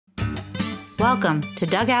Welcome to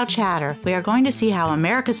Dugout Chatter. We are going to see how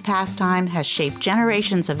America's pastime has shaped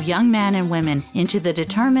generations of young men and women into the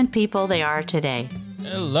determined people they are today.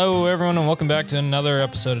 Hello, everyone, and welcome back to another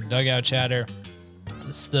episode of Dugout Chatter.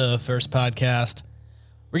 This is the first podcast.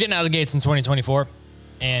 We're getting out of the gates in 2024,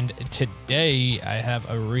 and today I have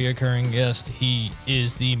a reoccurring guest. He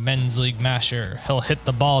is the men's league masher. He'll hit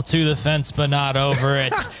the ball to the fence, but not over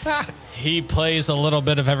it. He plays a little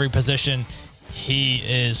bit of every position. He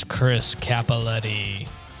is Chris Capeletti.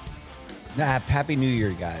 Happy New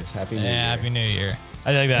Year, guys. Happy New Year. Happy New Year.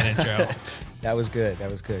 I like that intro. That was good. That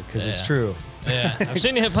was good because it's true. Yeah. I've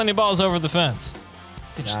seen you hit plenty of balls over the fence.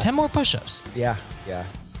 Dude, just 10 more push-ups. Yeah. 10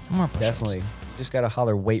 more push-ups. Definitely. You just got to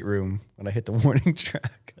holler weight room when I hit the warning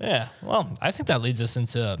track. Yeah. Well, I think that leads us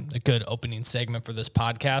into a good opening segment for this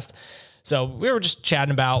podcast. So we were just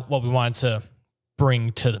chatting about what we wanted to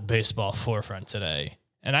bring to the baseball forefront today.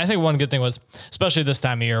 And I think one good thing was, especially this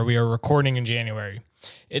time of year, we are recording in January.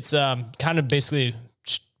 It's kind of basically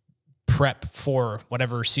prep for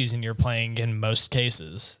whatever season you're playing in most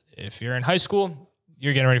cases. If you're in high school,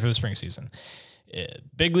 you're getting ready for the spring season.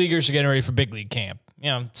 Big leaguers are getting ready for big league camp.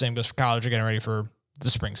 You know, same goes for college. You're getting ready for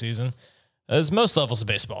the spring season, as most levels of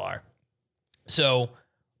baseball are. So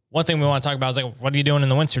one thing we want to talk about is, like, what are you doing in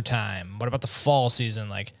the winter time? What about the fall season?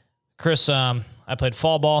 Like, Chris, I played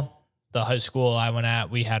fall ball. The high school I went at,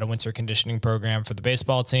 we had a winter conditioning program for the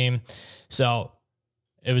baseball team. So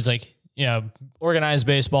it was like, you know, organized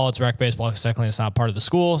baseball. It's rec baseball because technically it's not part of the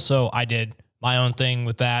school. So I did my own thing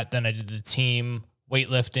with that. Then I did the team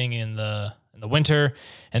weightlifting in the winter,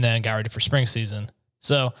 and then got ready for spring season.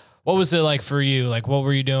 So what was it like for you? Like, what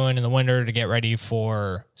were you doing in the winter to get ready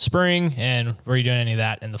for spring? And were you doing any of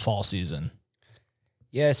that in the fall season?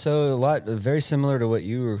 Yeah, so very similar to what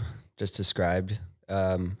you just described.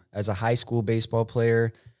 As a high school baseball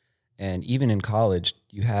player, and even in college,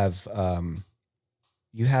 you have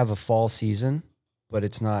a fall season, but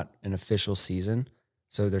it's not an official season.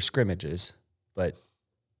 So they're scrimmages, but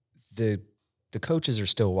the coaches are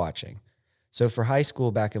still watching. So for high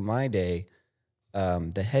school back in my day,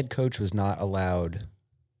 the head coach was not allowed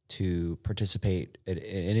to participate in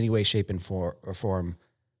any way, shape, and form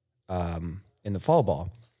in the fall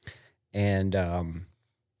ball. And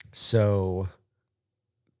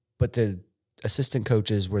but the assistant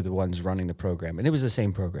coaches were the ones running the program, and it was the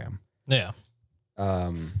same program. Yeah.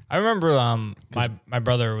 I remember my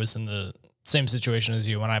brother was in the same situation as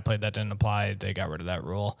you. When I played, that didn't apply. They got rid of that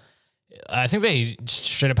rule. I think they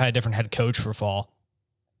should have had a different head coach for fall.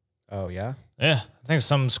 Oh, yeah? Yeah. I think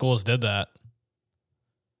some schools did that.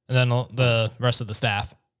 And then the rest of the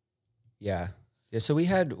staff. Yeah. Yeah, so we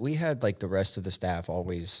had like the rest of the staff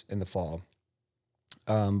always in the fall.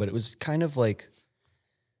 But it was kind of like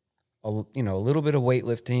a little bit of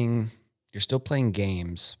weightlifting. You're still playing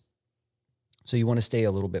games, so you want to stay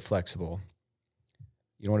a little bit flexible.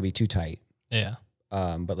 You don't want to be too tight. Yeah.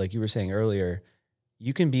 But like you were saying earlier,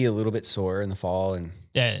 you can be a little bit sore in the fall, and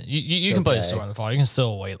yeah, you can play sore in the fall. You can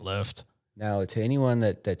still weightlift. Now, to anyone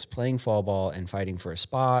that's playing fall ball and fighting for a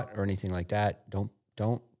spot or anything like that, don't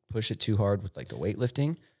push it too hard with like the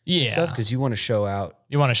weightlifting. Yeah. Stuff, because you want to show out.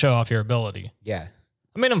 You want to show off your ability. Yeah.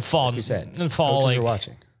 I mean, in fall, like you said, in fall, coaches are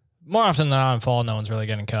watching. More often than not, in fall, no one's really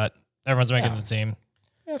getting cut. Everyone's making the team.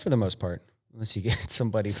 Yeah, for the most part, unless you get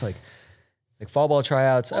somebody like fall ball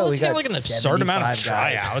tryouts. Well, we got like an absurd amount of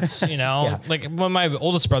tryouts. You know, Yeah. Like when my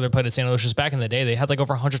oldest brother played at St. Lucia's back in the day, they had like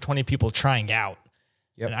over 120 people trying out.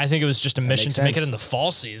 Yep. And I think it was just a mission makes to make it sense. in the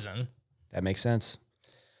fall season. That makes sense.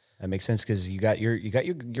 That makes sense because you got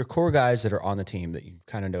your core guys that are on the team that you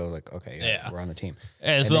kind of know, like, okay, yeah, we're on the team.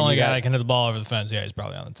 Yeah, it's the only guy that can hit the ball over the fence. Yeah, he's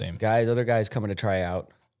probably on the team. Other guys coming to try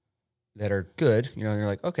out that are good, you know, and you're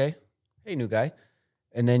like, okay, hey, new guy.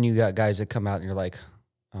 And then you got guys that come out and you're like,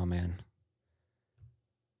 oh man,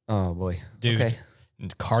 oh boy, dude. Okay,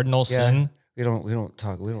 Cardinal sin. We don't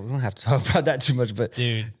have to talk about that too much, but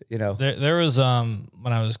dude, you know, there was when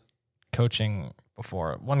I was coaching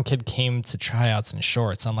before, one kid came to tryouts in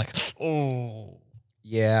shorts. I'm like, oh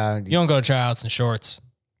yeah, you don't go to tryouts in shorts.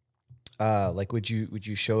 Like, would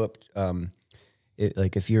you show up?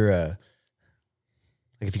 Like if you're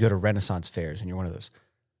if you go to Renaissance fairs and you're one of those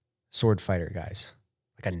sword fighter guys,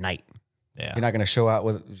 like a knight. Yeah, you're going to show up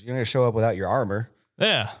without your armor.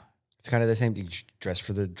 Yeah, it's kind of the same thing. Dress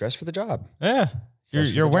for the job. Yeah,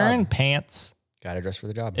 you're wearing pants. Got to dress for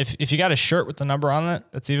the job. If you got a shirt with the number on it,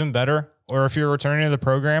 that's even better. Or if you're returning to the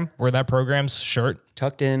program, wear that program's shirt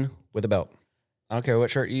tucked in with a belt. I don't care what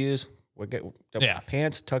shirt you use.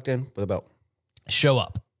 Pants tucked in with a belt. Show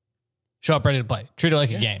up ready to play. Treat it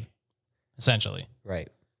like a game, essentially. Right.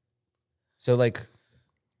 So like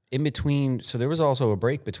in between, so there was also a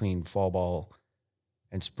break between fall ball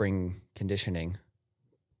and spring conditioning,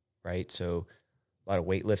 right? So a lot of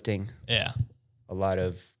weightlifting. Yeah. A lot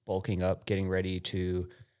of bulking up, getting ready to,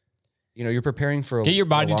 you're preparing for get your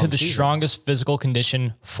body to the season. Strongest physical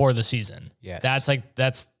condition for the season. Yes.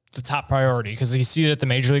 That's the top priority, because you see it at the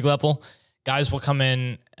major league level. Guys will come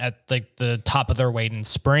in at like the top of their weight in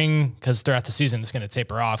spring because throughout the season it's going to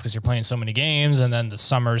taper off because you're playing so many games, and then the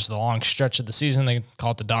summer's the long stretch of the season. They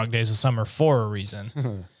call it the dog days of summer for a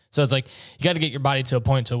reason. So it's like you got to get your body to a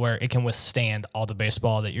point to where it can withstand all the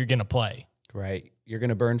baseball that you're going to play. Right. You're going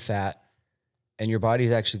to burn fat, and your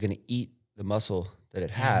body's actually going to eat the muscle that it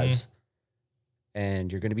has,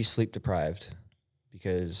 and you're going to be sleep deprived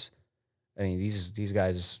because, I mean, these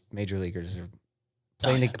guys, major leaguers, are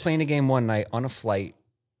playing a game one night on a flight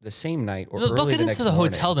the same night or they'll early get the next into the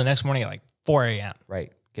morning. hotel the next morning at like 4 a.m.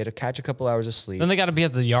 Right. Catch a couple hours of sleep. Then they got to be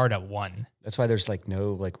at the yard at 1. That's why there's like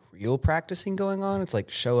no like real practicing going on. It's like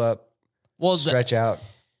show up, stretch out.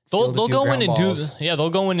 They'll go in and they'll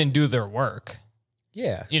go in and do their work.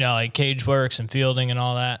 Yeah. Like cage works and fielding and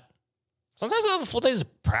all that. Sometimes they'll have a full day's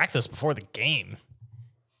practice before the game.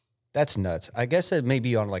 That's nuts. I guess it may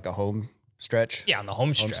be on like a home stretch. Yeah, on the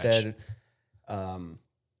homestead.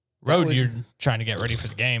 Road, you're trying to get ready for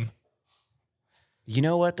the game. You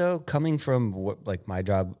know what though? Coming from like my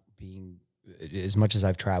job being, as much as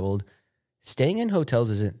I've traveled, staying in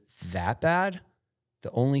hotels isn't that bad.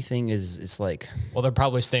 The only thing is, it's like, well, they're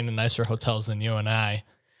probably staying in nicer hotels than you and I.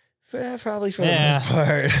 Probably for the most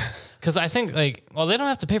part. Because I think they don't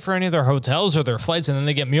have to pay for any of their hotels or their flights, and then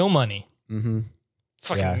they get meal money. Mm-hmm.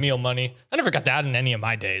 Fucking meal money. I never got that in any of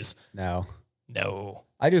my days. No.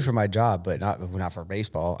 I do for my job, but not for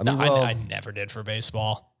baseball. I mean, I never did for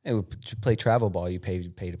baseball. To play travel ball, you pay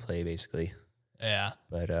to play basically. Yeah.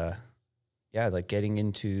 But like getting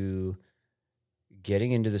into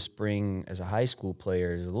the spring as a high school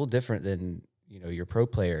player is a little different than, your pro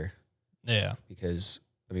player. Yeah. Because,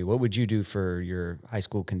 I mean, what would you do for your high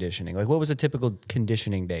school conditioning? Like, what was a typical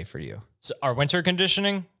conditioning day for you? So our winter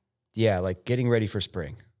conditioning? Yeah, like getting ready for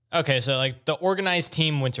spring. Okay, so like the organized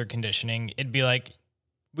team winter conditioning, it'd be like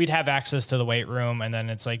we'd have access to the weight room, and then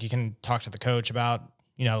it's like you can talk to the coach about,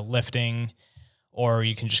 lifting, or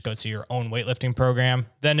you can just go to your own weightlifting program.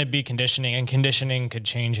 Then it'd be conditioning, and conditioning could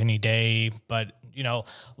change any day, but, a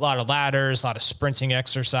lot of ladders, a lot of sprinting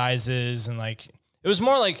exercises, and like it was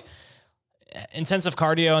more like intensive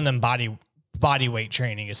cardio and then body weight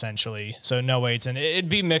training essentially. So no weights, and it'd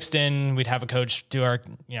be mixed in. We'd have a coach do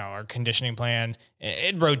our conditioning plan.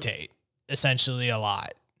 It'd rotate essentially a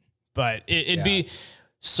lot, but it'd be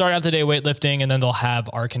start out the day weightlifting, and then they'll have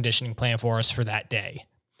our conditioning plan for us for that day.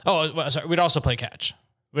 Oh, well, sorry. We'd also play catch.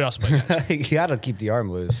 You got to keep the arm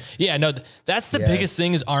loose. Yeah, no, that's the biggest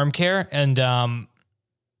thing is arm care. And,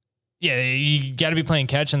 you got to be playing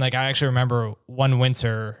catch. And like, I actually remember one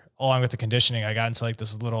winter along with the conditioning, I got into like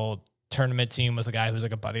this little tournament team with a guy who's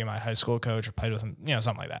like a buddy of my high school coach, or played with him,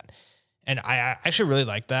 something like that. And I actually really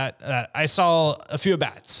liked that. I saw a few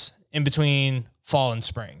bats in between fall and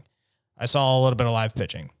spring. I saw a little bit of live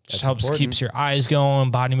pitching. Just helps keeps your eyes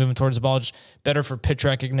going, body moving towards the ball, just better for pitch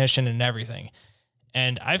recognition and everything.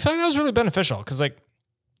 And I feel like that was really beneficial because like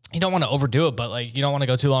you don't want to overdo it, but like you don't want to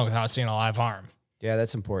go too long without seeing a live arm. Yeah,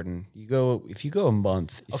 that's important. If you go a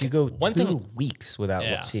month, if you go 2 weeks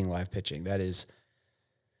without seeing live pitching, it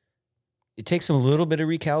takes a little bit of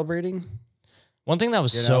recalibrating. One thing that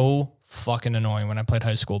was so fucking annoying when I played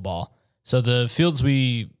high school ball. So the fields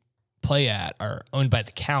we play at are owned by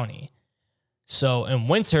the county. So in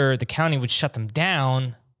winter, the county would shut them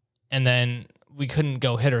down, and then we couldn't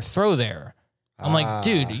go hit or throw there. I'm like,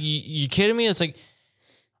 dude, you kidding me? It's like,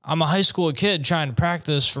 I'm a high school kid trying to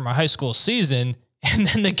practice for my high school season, and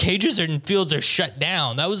then the cages and fields are shut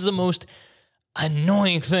down. That was the most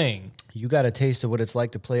annoying thing. You got a taste of what it's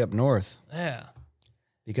like to play up north. Yeah.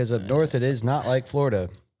 Because up north, it is not like Florida.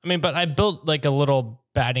 I mean, but I built like a little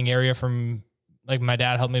batting area from, like my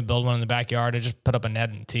dad helped me build one in the backyard. I just put up a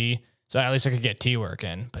net and tee. So at least I could get tee work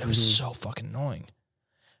in, but it was so fucking annoying.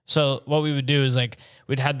 So what we would do is like,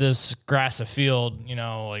 we'd had this grass field,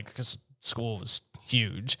 because school was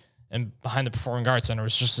huge, and behind the Performing Arts Center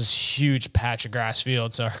was just this huge patch of grass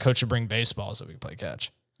field. So our coach would bring baseballs so we could play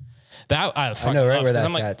catch. That I know right where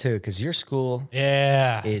that's at too, because your school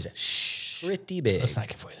is pretty big. Let's not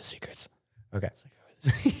give away the secrets. Okay.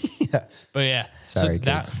 Yeah. But yeah. Sorry,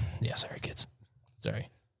 kids. Sorry, kids. Sorry.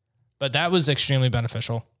 But that was extremely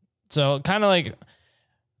beneficial. So kind of like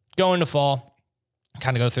going to fall,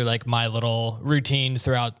 kind of go through like my little routine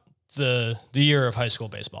throughout the year of high school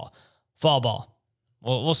baseball. Fall ball.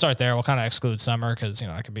 We'll start there. We'll kind of exclude summer because,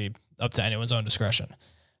 that could be up to anyone's own discretion.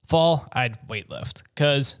 Fall, I'd weightlift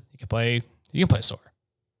because you can play sore.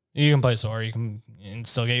 You can play sore. You can and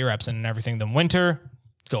still get your reps in and everything. Then winter,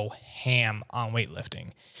 go ham on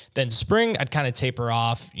weightlifting. Then spring, I'd kind of taper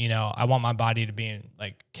off. You know, I want my body to be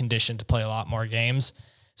like conditioned to play a lot more games.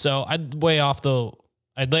 So I'd lay off the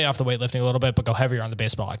weightlifting a little bit, but go heavier on the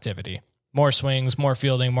baseball activity. More swings, more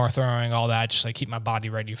fielding, more throwing, all that. Just like keep my body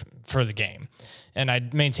ready for the game. And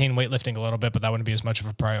I'd maintain weightlifting a little bit, but that wouldn't be as much of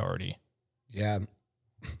a priority. Yeah.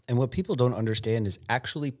 And what people don't understand is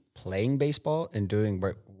actually playing baseball and doing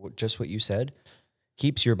just what you said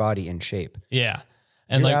keeps your body in shape. Yeah.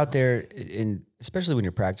 And you're out there, especially when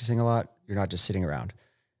you're practicing a lot, you're not just sitting around.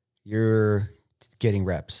 You're getting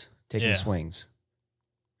reps, taking swings.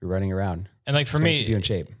 You're running around. And like for me, keep you in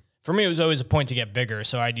shape. For me, it was always a point to get bigger.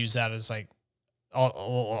 So I'd use that as like a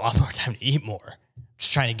lot more time to eat more.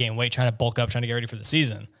 Just trying to gain weight, trying to bulk up, trying to get ready for the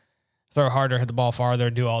season. Throw harder, hit the ball farther,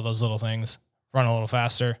 do all those little things, run a little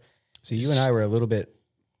faster. So you and I were a little bit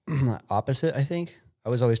opposite, I think. I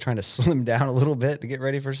was always trying to slim down a little bit to get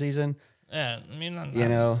ready for season. Yeah, I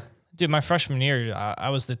mean, dude, my freshman year, I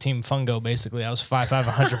was the team fungo, basically. I was 5'5",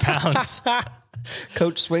 100 pounds.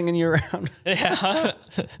 Coach swinging you around. Yeah.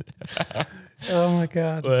 Oh my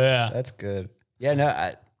God. Well, yeah. That's good. Yeah, no,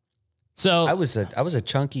 I was a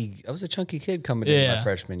chunky kid coming in my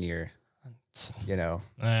freshman year. You know.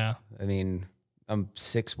 Yeah. I mean, I'm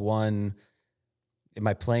 6'1". In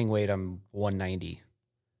my playing weight, I'm 190.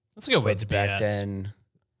 That's a good weight to be at.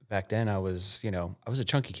 Back then I was a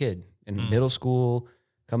chunky kid in middle school,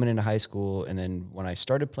 coming into high school. And then when I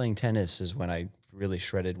started playing tennis is when I really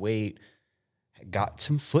shredded weight, got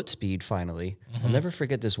some foot speed finally. I'll never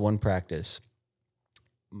forget this one practice.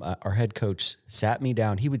 Our head coach sat me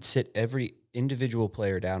down. He would sit every individual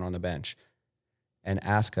player down on the bench and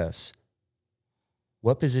ask us,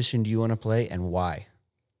 what position do you want to play and why?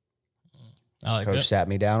 Coach sat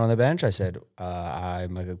me down on the bench. I said, I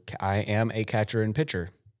am a catcher and pitcher.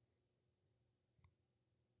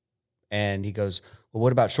 And he goes, well,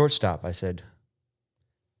 what about shortstop? I said,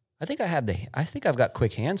 I think I've got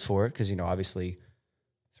quick hands for it. Cause obviously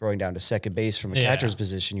throwing down to second base from a catcher's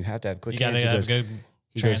position, you have to have quick hands. Good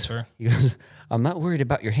transfer. He goes, I'm not worried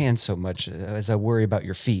about your hands so much as I worry about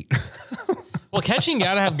your feet. Well, catching, you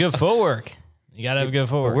got to have good footwork. You got to have good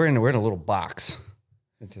footwork. We're in a little box.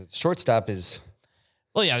 Shortstop is.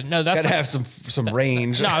 Well, yeah, no, that's got to have some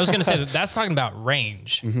range. No, I was going to say that's talking about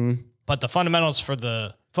range, but the fundamentals for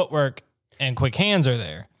the footwork and quick hands are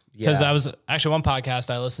there. Because I was actually one podcast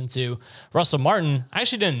I listened to, Russell Martin. I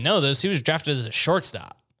actually didn't know this. He was drafted as a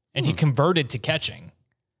shortstop and he converted to catching.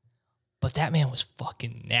 But that man was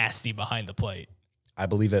fucking nasty behind the plate. I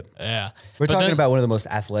believe it. Yeah. We're talking about one of the most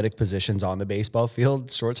athletic positions on the baseball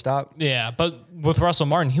field, shortstop. Yeah. But with Russell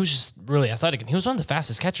Martin, he was just really athletic and he was one of the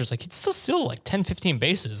fastest catchers. Like he'd still steal like 10, 15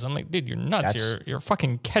 bases. I'm like, dude, you're nuts. You're a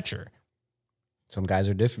fucking catcher. Some guys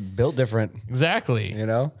are built different. Exactly.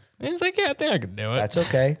 And he's like, yeah, I think I could do it. That's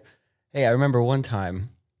okay. Hey, I remember one time,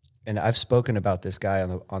 and I've spoken about this guy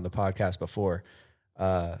on the podcast before,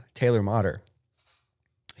 Taylor Motter.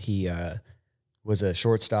 He was a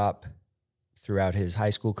shortstop throughout his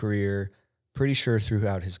high school career, pretty sure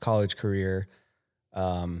throughout his college career.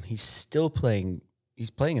 He's still playing.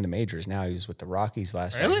 He's playing in the majors now. He was with the Rockies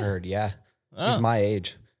last I heard. Yeah. Oh. He's my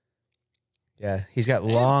age. Yeah. He's got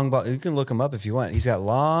long, you can look him up if you want. He's got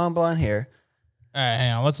long blonde hair. All right,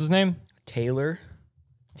 hang on. What's his name? Taylor.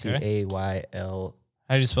 Okay. Tayl.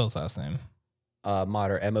 How do you spell his last name? Motter,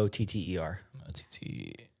 Motter. Motter.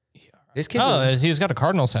 This kid. He's got a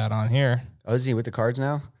Cardinals hat on here. Oh, is he with the Cards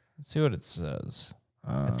now? Let's see what it says.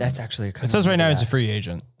 That's actually it says right now he's a free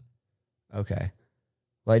agent. Okay.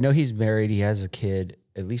 Well, I know he's married. He has a kid,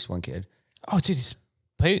 at least one kid. Oh, dude, he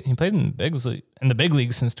played in the big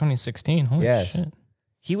league since 2016. Holy shit.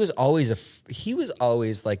 He was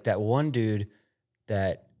always like that one dude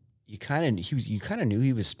that you kind of knew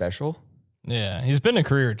he was special. Yeah, he's been a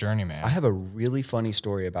career journeyman. I have a really funny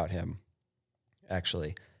story about him,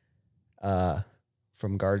 actually,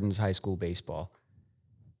 from Gardens High School baseball.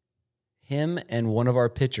 Him and one of our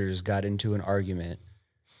pitchers got into an argument.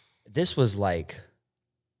 This was like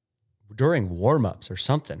during warm-ups or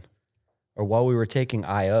something, or while we were taking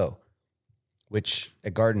IO, which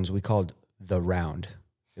at Gardens we called the round.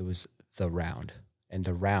 It was the round, and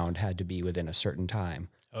the round had to be within a certain time.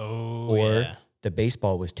 Or the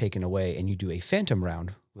baseball was taken away and you do a phantom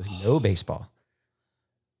round with no baseball.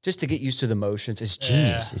 Just to get used to the motions. It's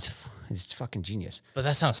genius. It's fucking genius. But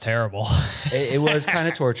that sounds terrible. It was kind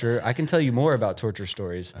of torture. I can tell you more about torture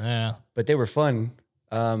stories. Yeah. But they were fun.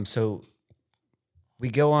 So we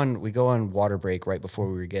go on water break right before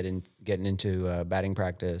we were getting into batting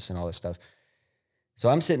practice and all this stuff. So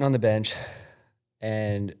I'm sitting on the bench,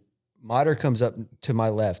 and Mater comes up to my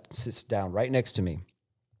left, sits down right next to me,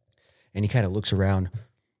 and he kind of looks around.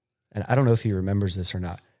 And I don't know if he remembers this or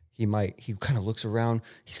not. He might. He kind of looks around.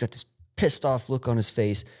 He's got this pissed off look on his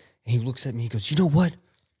face, and he looks at me. He goes, "You know what?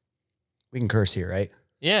 We can curse here, right?"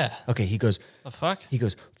 Yeah. Okay. He goes, The fuck? He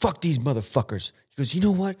goes, "Fuck these motherfuckers." He goes, "You know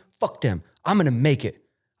what? Fuck them. I'm going to make it.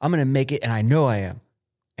 I'm going to make it, and I know I am."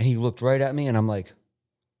 And he looked right at me, and I'm like,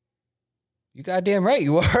 "You goddamn right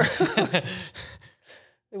you are."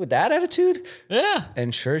 With that attitude? Yeah.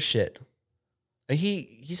 And sure as shit.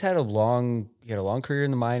 He had a long career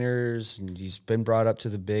in the minors, and he's been brought up to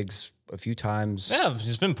the bigs a few times. Yeah,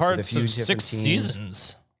 he's been part of 6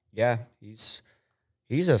 seasons. Yeah, he's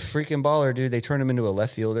a freaking baller, dude. They turned him into a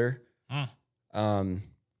left fielder.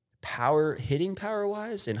 Hitting power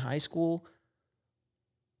wise in high school,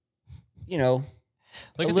 a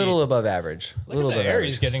little above average. A little Look at above the air average.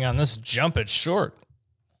 he's getting on this jump at short.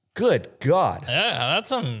 Good God. Yeah, that's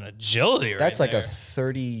some agility That's like there. a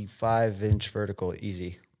 35-inch vertical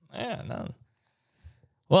easy. Yeah, no.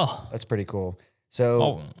 Well, That's pretty cool.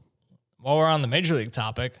 So while we're on the major league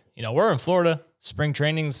topic, we're in Florida. Spring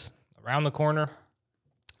training's around the corner.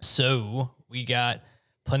 So we got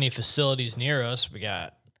plenty of facilities near us. We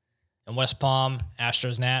got in West Palm,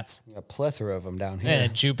 Astros, Nats. a plethora of them down here.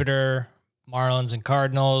 And Jupiter, Marlins, and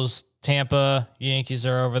Cardinals. Tampa, Yankees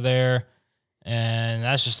are over there. And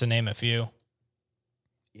that's just to name a few.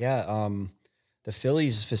 Yeah, the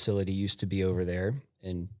Phillies facility used to be over there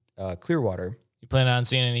in Clearwater. You plan on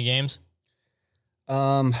seeing any games?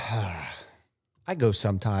 I go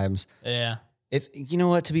sometimes. Yeah. If you know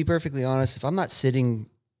what, to be perfectly honest, if I'm not sitting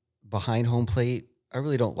behind home plate, I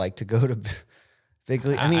really don't like to go to big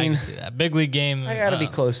league. I mean, can see that big league game. I got to be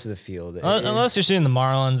close to the field. Unless you're seeing the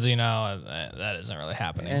Marlins, that isn't really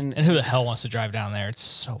happening. And who the hell wants to drive down there? It's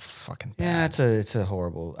so fucking bad. Yeah, it's a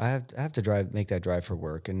horrible. I have to make that drive for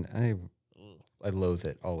work, and I loathe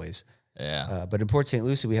it always. Yeah. But in Port St.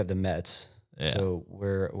 Lucie, we have the Mets. Yeah. So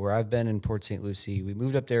where I've been in Port St. Lucie, we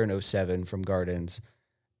moved up there in 2007 from Gardens,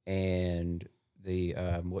 and the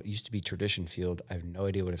what used to be Tradition Field. I have no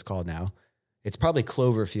idea what it's called now. It's probably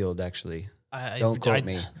Clover Field, actually. Don't quote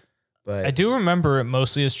me. But I do remember it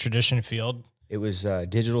mostly as Tradition Field. it was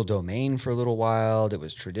Digital Domain for a little while. It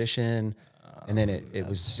was Tradition, and then it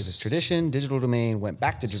was Tradition, Digital Domain, went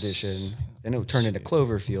back to Tradition, then it turned into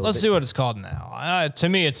Clover Field. Let's see what it's called now. To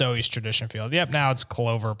me, it's always Tradition Field. Yep, now it's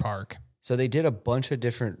Clover Park. So they did a bunch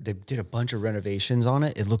of renovations on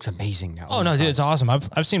it. It looks amazing now. Oh no, dude, it's awesome.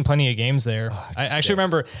 I've seen plenty of games there. I actually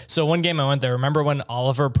remember. So one game I went there. Remember when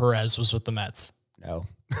Oliver Perez was with the Mets? No,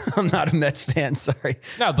 I'm not a Mets fan. Sorry.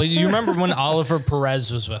 No, but you remember when Oliver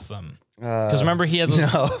Perez was with them? Because remember he had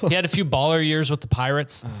he had a few baller years with the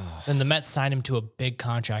Pirates. Then the Mets signed him to a big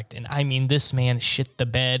contract, and I mean, this man shit the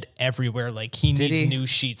bed everywhere. Like he needs new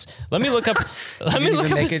sheets. Let me look up.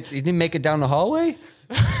 He didn't make it down the hallway.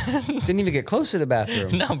 Didn't even get close to the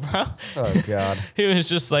bathroom. No, bro. Oh God. He was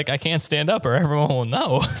just like, I can't stand up, or everyone will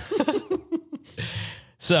know.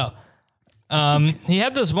 So, he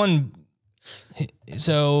had this one.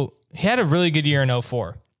 So he had a really good year in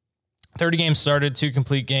 2004. 30 games started, 2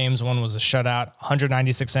 complete games. One was a shutout,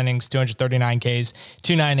 196 innings, 239 Ks,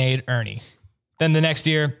 298 Ernie. Then the next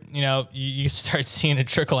year, you start seeing it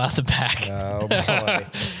trickle out the back. Oh boy.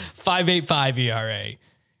 5.85 ERA,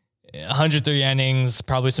 103 innings,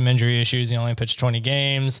 probably some injury issues. He only pitched 20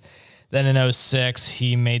 games. Then in 2006,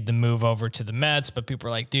 he made the move over to the Mets, but people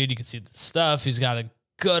are like, dude, you can see the stuff. He's got a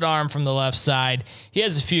good arm from the left side. He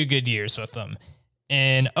has a few good years with them.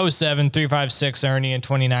 In 2007, 356 Ernie in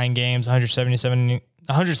 29 games,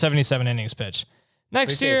 177 innings pitched.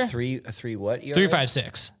 Next year, three what? ERA?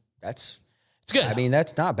 356. It's good. I mean,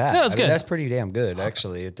 that's not bad. No, that's good. That's pretty damn good,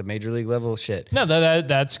 actually, at the major league level. Shit. No,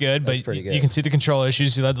 that's good, That's but pretty good. you can see the control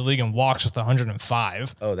issues. He led the league in walks with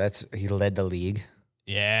 105. Oh, he led the league.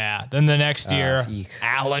 Yeah. Then the next year, eek.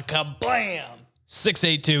 alakablam,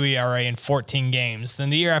 6.82 ERA in 14 games. Then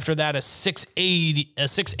the year after that, a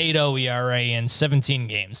 6.80 ERA in 17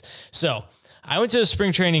 games. So I went to a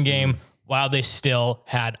spring training game while they still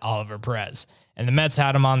had Oliver Perez, and the Mets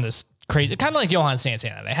had him on this crazy, kind of like Johan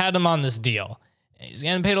Santana. They had him on this deal. He's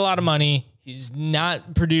getting paid a lot of money. He's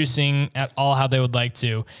not producing at all how they would like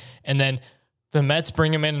to. And then the Mets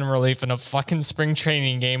bring him in relief in a fucking spring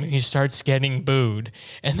training game, and he starts getting booed.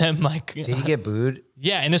 And then Did he get booed?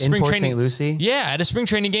 Yeah, in a spring Port training. St. Lucie? Yeah, at a spring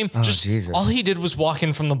training game. Jesus. All he did was walk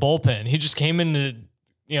in from the bullpen. He just came in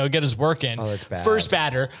to, get his work in. Oh, that's bad. First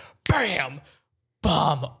batter, bam,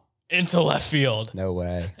 bomb into left field. No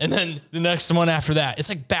way. And then the next one after that, it's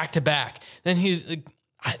like back to back. Then he's like,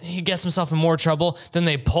 he gets himself in more trouble. Then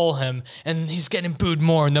they pull him, and he's getting booed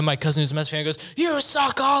more. And then my cousin who's a Mets fan goes, "You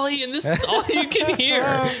suck, Ollie," and this is all you can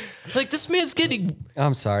hear. Like, this man's getting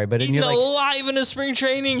I'm sorry, but eaten alive in a spring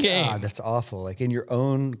training game. God, that's awful. Like in your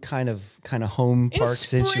own kind of home park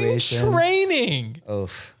spring situation. Training.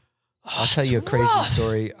 Oof. I'll tell you a crazy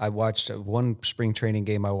story. I watched one spring training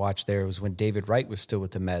game I watched there. It was when David Wright was still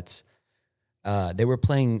with the Mets. They were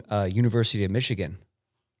playing University of Michigan.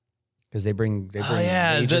 Because they bring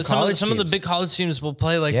some of the big college teams will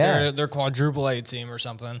play like their quadruple A team or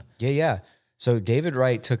something. Yeah. So David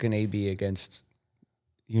Wright took an AB against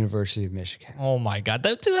University of Michigan. Oh my God,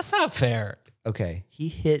 that's not fair. Okay, he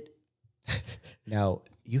hit. Now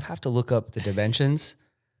you have to look up the dimensions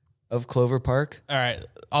of Clover Park. All right,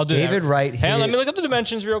 I'll do David that. Wright. Hey, let me look up the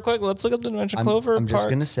dimensions real quick. Let's look up the dimension of Clover Park. I'm just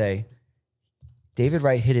gonna say, David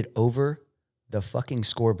Wright hit it over the fucking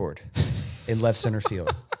scoreboard in left center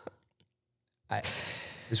field.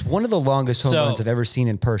 It's one of the longest home runs I've ever seen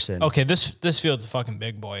in person. Okay, this field's a fucking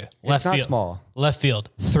big boy. It's not small. Left field,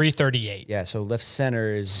 338. Yeah, so left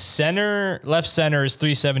center is... Left center is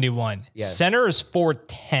 371. Yeah. Center is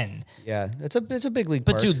 410. Yeah, it's a big league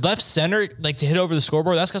But park. dude, left center, like to hit over the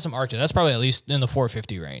scoreboard, that's got some arc to it. That's probably at least in the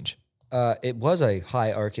 450 range. It was a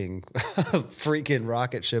high arcing freaking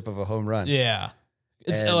rocket ship of a home run. Yeah.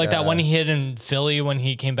 It's like that one he hit in Philly when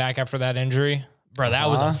he came back after that injury. Bro, that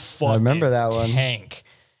was a fucking I remember that one. Tank.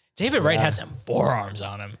 David Wright has some forearms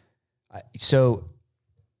on him. So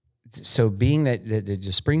being that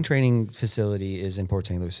the spring training facility is in Port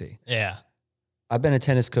St. Lucie. Yeah. I've been a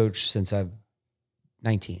tennis coach since I'm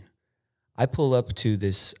 19. I pull up to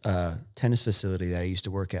this tennis facility that I used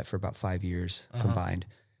to work at for about 5 years combined.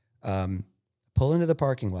 Pull into the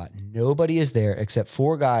parking lot. Nobody is there except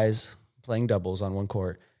 4 guys playing doubles on one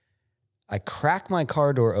court. I crack my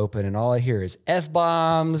car door open and all I hear is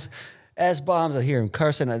F-bombs, S-bombs. I hear him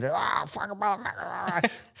cursing. I'm like,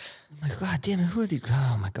 God damn it, who are these?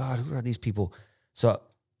 Oh my God, who are these people? So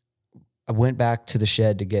I went back to the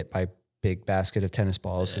shed to get my big basket of tennis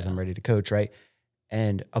balls because I'm ready to coach, right?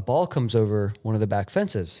 And a ball comes over one of the back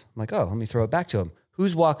fences. I'm like, oh, let me throw it back to him.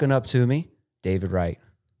 Who's walking up to me? David Wright.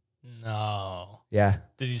 No. Yeah.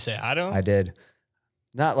 Did you say hi to him? I did.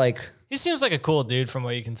 Not like... He seems like a cool dude from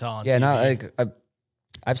what you can tell on yeah, TV. not like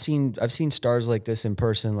I've seen stars like this in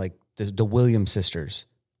person, like the Williams sisters.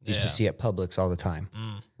 Used to see at Publix all the time.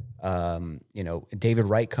 You know, David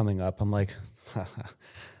Wright coming up. I'm like,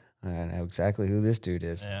 I know exactly who this dude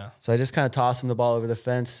is. Yeah. So I just kind of toss him the ball over the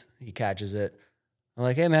fence. He catches it. I'm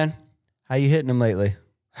like, hey man, how you hitting him lately?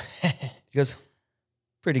 He goes,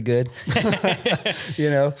 pretty good. You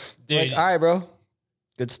know, dude, like, all right, bro,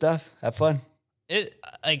 good stuff. Have fun.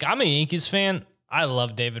 I'm a Yankees fan. I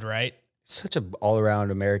love David Wright. Such an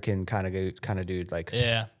all-around American kind of dude. Like,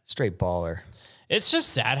 straight baller. It's just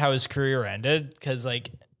sad how his career ended because,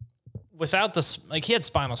 like, without this, like, he had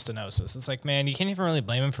spinal stenosis. It's like, man, you can't even really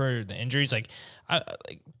blame him for the injuries. Like,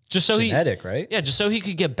 just so genetic, right? Yeah, just so he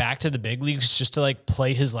could get back to the big leagues, just to like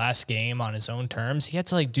play his last game on his own terms. He had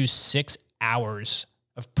to like do 6 hours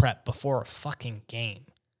of prep before a fucking game.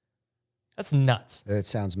 That's nuts. It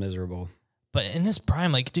sounds miserable. But in his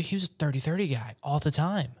prime, like, dude, he was a 30-30 guy all the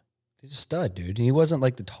time. He's a stud, dude. He wasn't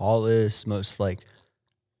like the tallest, most like,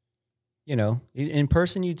 you know, in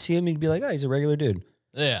person, you'd see him and you'd be like, oh, he's a regular dude.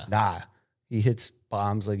 Yeah. Nah, he hits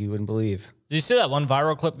bombs like you wouldn't believe. Did you see that one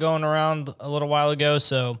viral clip going around a little while ago?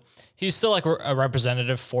 So he's still like a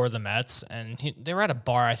representative for the Mets, and they were at a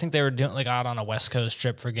bar. I think they were doing like out on a West Coast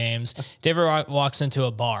trip for games. David walks into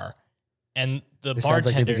a bar, and the bartender sounds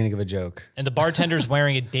like the beginning of a joke. And the bartender's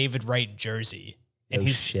wearing a David Wright jersey, and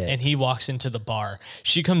he walks into the bar.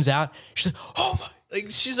 She comes out. She's like, oh my! Like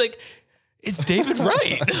she's like, it's David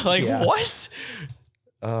Wright. Like what?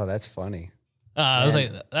 Oh, that's funny. I was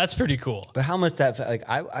like, that's pretty cool. But how much that like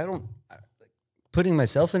I don't. Putting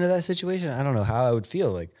myself into that situation, I don't know how I would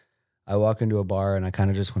feel. Like I walk into a bar and I kind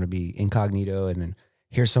of just want to be incognito and then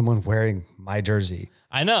hear someone wearing my jersey.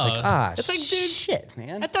 I know. Like, it's like, dude, shit,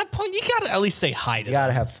 man. At that point, you got to at least say hi to them. You got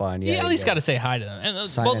to have fun. Yeah, you at least got to say hi to them. And,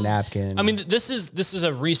 sign a napkin. I mean, this is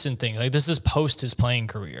a recent thing. Like this is post his playing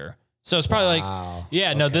career. So it's probably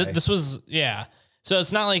no, this was, So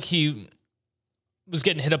it's not like he was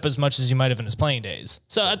getting hit up as much as you might have in his playing days.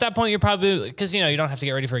 So at that point, you're probably, because, you know, you don't have to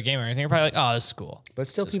get ready for a game or anything. You're probably like, oh, this is cool. But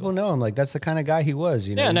still people know him. Like, that's the kind of guy he was,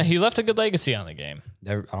 you know? Yeah, no, he left a good legacy on the game.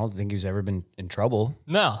 I don't think he's ever been in trouble.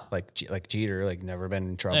 No. Like Jeter, like never been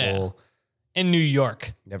in trouble. Yeah. In New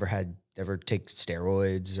York. Never take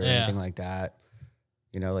steroids or anything like that.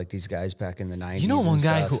 You know, like these guys back in the 90s. You know one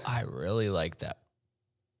guy who I really like that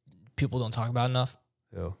people don't talk about enough?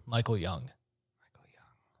 Who? Michael Young.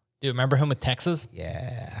 Dude, remember him with Texas?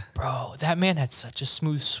 Yeah. Bro, that man had such a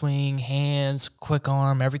smooth swing, hands, quick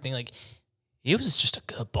arm, everything. Like, he was just a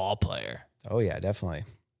good ball player. Oh yeah, definitely.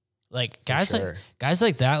 Like guys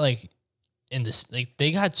like that, like in this, like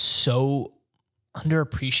they got so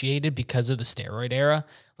underappreciated because of the steroid era.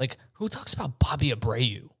 Like, who talks about Bobby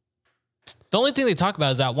Abreu? The only thing they talk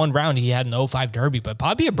about is that one round he had in the 05 Derby, but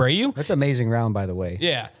Bobby Abreu. That's an amazing round, by the way.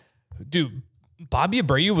 Yeah. Dude, Bobby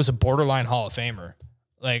Abreu was a borderline Hall of Famer.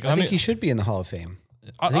 Like, I think he should be in the Hall of Fame.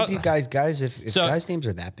 I think these guys, if guys' names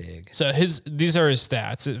are that big. So these are his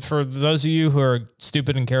stats. For those of you who are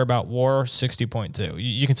stupid and care about WAR, 60.2.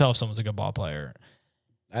 You can tell if someone's a good ball player.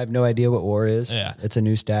 I have no idea what WAR is. Yeah. It's a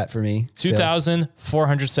new stat for me.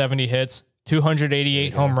 2,470 hits,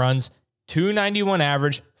 288 home runs, 291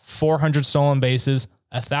 average, 400 stolen bases,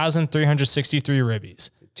 1,363 ribbies.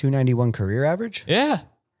 291 career average? Yeah.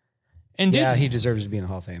 And dude, yeah, he deserves to be in the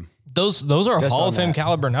Hall of Fame. Those are just Hall of Fame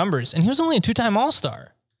caliber numbers. And he was only a 2-time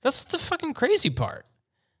All-Star. That's the fucking crazy part.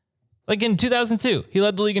 Like in 2002, he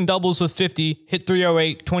led the league in doubles with 50, hit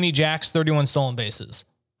 308, 20 jacks, 31 stolen bases.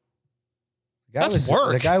 That's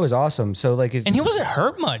work. The guy was awesome. So like and he wasn't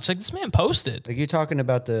hurt much. Like this man posted. Like you're talking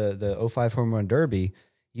about the 05 home run derby,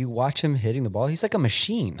 you watch him hitting the ball. He's like a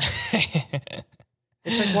machine.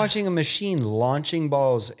 It's like watching a machine launching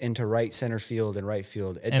balls into right center field and right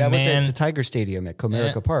field. That was at the Tiger Stadium at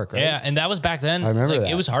Comerica Park, right? Yeah, and that was back then. I remember that.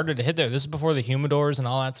 It was harder to hit there. This is before the humidors and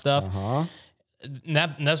all that stuff.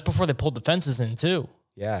 And that's before they pulled the fences in too.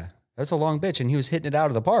 Yeah, that's a long bitch, and he was hitting it out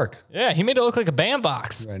of the park. Yeah, he made it look like a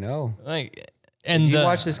bandbox. I know. Like, and you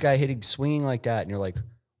watch this guy swinging like that, and you're like,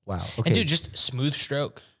 wow. Okay, and dude, just smooth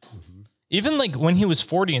stroke. Even like when he was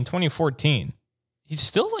 40 in 2014, he's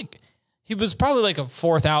still like. He was probably like a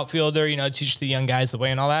fourth outfielder, teach the young guys the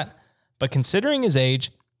way and all that. But considering his age,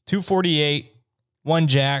 248, 1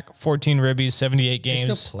 jack, 14 ribbies, 78 games.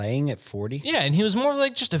 He's still playing at 40? Yeah, and he was more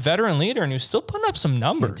like just a veteran leader, and he was still putting up some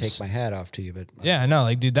numbers. I can't take my hat off to you, but yeah, no,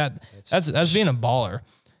 like dude, that's being a baller.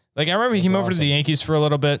 Like I remember he came over to the Yankees for a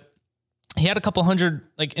little bit. He had a couple hundred,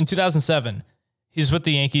 like in 2007. He's with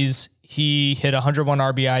the Yankees. He hit 101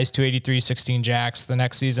 RBIs, 283, 16 jacks. The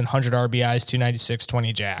next season, 100 RBIs, 296,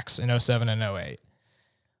 20 jacks in 07 and 08.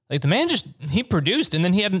 Like the man he produced, and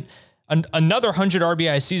then he had another 100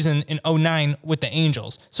 RBI season in 09 with the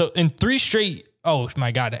Angels. So in 3 straight, oh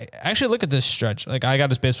my God. Actually, look at this stretch. Like I got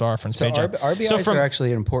his baseball reference page up. RBIs are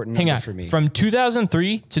actually an important number for me. From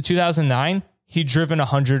 2003 to 2009, he driven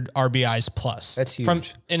 100 RBIs plus. That's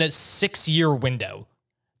huge. In a 6-year window.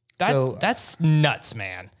 That's nuts,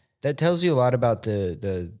 man. That tells you a lot about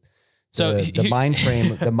the mind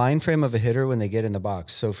frame of a hitter when they get in the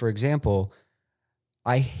box. So for example,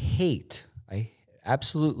 I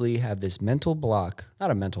absolutely have this mental block,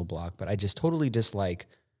 not a mental block, but I just totally dislike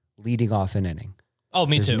leading off an inning. Oh,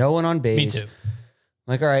 me too. No one on base. Me too.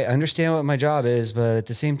 Like, all right, I understand what my job is, but at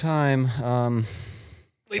the same time,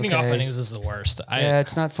 leading off innings is the worst.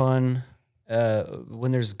 It's not fun.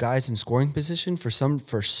 When there's guys in scoring position, for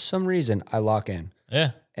some reason, I lock in.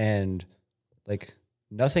 Yeah. And like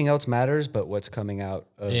nothing else matters but what's coming out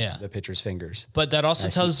of the pitcher's fingers. But that also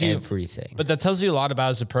tells you everything. But that tells you a lot about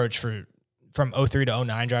his approach from 03 to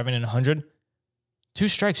 09 driving in 100. 2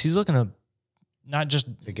 strikes. He's looking to not just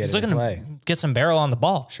he's looking to get some barrel on the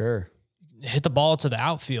ball. Sure. Hit the ball to the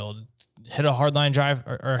outfield. Hit a hard line drive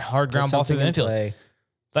or hard ground ball through the infield.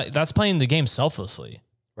 That's playing the game selflessly.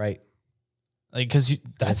 Right. Like, because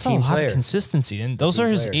that's a lot of consistency. And those are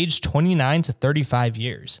his age 29 to 35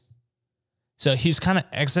 years. So he's kind of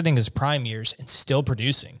exiting his prime years and still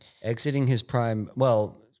producing. Exiting his prime,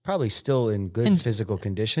 well, probably still in good physical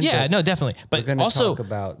condition. Yeah, no, definitely. But we're also talk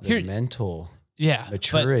about the mental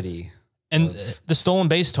maturity. And the stolen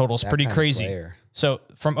base total is pretty crazy. Player. So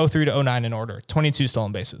from 03 to 09 in order, 22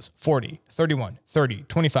 stolen bases, 40, 31, 30,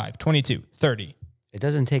 25, 22, 30. It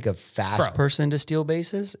doesn't take a fast person to steal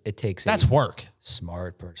bases. It takes a work.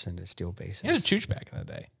 Smart person to steal bases. You had a Chooch back in the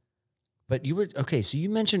day. But you were okay. So you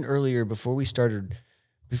mentioned earlier before we started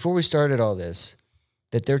all this,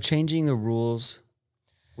 that they're changing the rules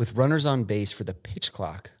with runners on base for the pitch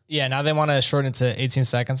clock. Yeah, now they want to shorten it to 18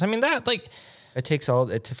 seconds. I mean, it takes all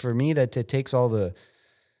for me. That it takes all the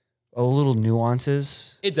little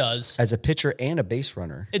nuances. It does as a pitcher and a base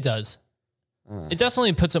runner. It does. It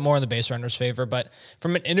definitely puts it more in the base runner's favor, but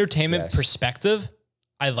from an entertainment perspective,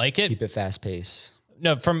 I like it. Keep it fast pace.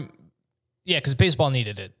 No, because baseball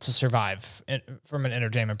needed it to survive from an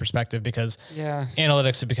entertainment perspective because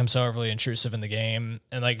analytics have become so overly intrusive in the game.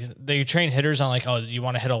 And like they train hitters on like, oh, you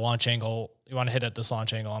want to hit a launch angle. You want to hit at this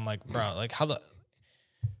launch angle. I'm like, bro, like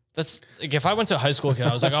that's like, if I went to a high school kid,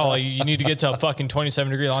 I was like, oh, you need to get to a fucking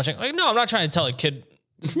 27-degree launch angle. Like, no, I'm not trying to tell a kid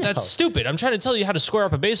That's stupid. I'm trying to tell you how to square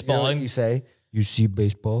up a baseball. You know what you say? You see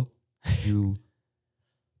baseball, you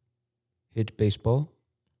hit baseball,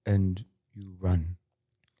 and you run.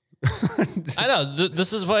 I know.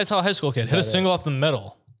 This is what I tell a high school kid. Hit a single up the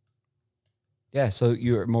middle. Yeah, so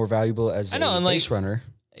you're more valuable as a base runner.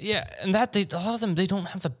 Yeah, and a lot of them, they don't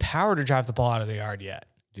have the power to drive the ball out of the yard yet.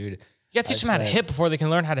 Dude. You got to teach them how to hit before they can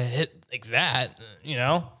learn how to hit like that, you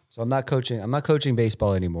know? So I'm not coaching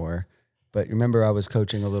baseball anymore, but remember I was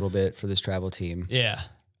coaching a little bit for this travel team. Yeah.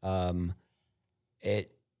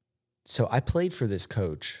 So I played for this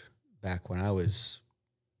coach back when I was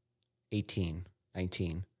 18,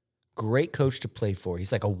 19. Great coach to play for.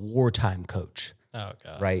 He's like a wartime coach. Oh,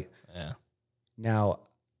 God. Right? Yeah. Now,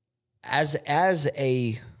 as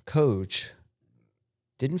a coach,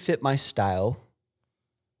 didn't fit my style.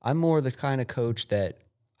 I'm more the kind of coach that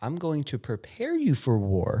I'm going to prepare you for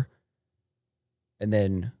war and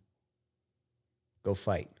then go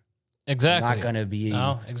fight. Exactly. I'm not going to be.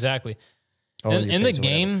 No, exactly. In the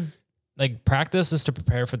game, like practice is to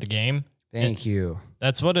prepare for the game. Thank you.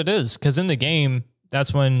 That's what it is. Because in the game,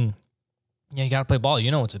 that's when you got to play ball. You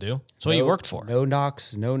know what to do. That's what you worked for. No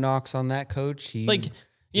knocks on that coach. He's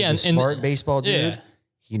a smart baseball dude. Yeah.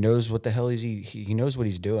 He knows what the hell he knows what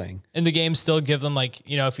he's doing. In the game, still give them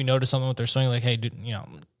if you notice something with their swing, like, hey, dude,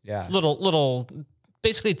 little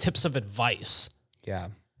basically tips of advice. Yeah.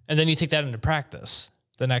 And then you take that into practice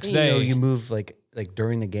the next day. You move like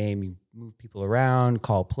during the game, you move people around,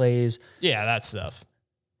 call plays. Yeah, that stuff.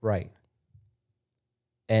 Right.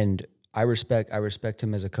 And I respect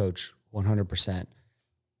him as a coach 100%.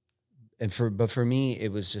 But for me, it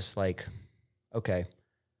was just like, okay,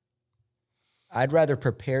 I'd rather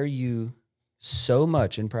prepare you so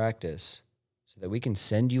much in practice so that we can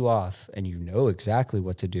send you off and you know exactly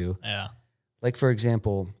what to do. Yeah. Like, for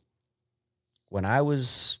example, when I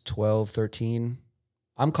was 12, 13,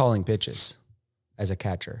 I'm calling pitches as a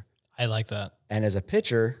catcher. I like that. And as a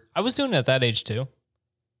pitcher, I was doing it at that age too.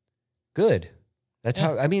 Good. That's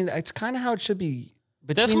how, I mean, it's kind of how it should be.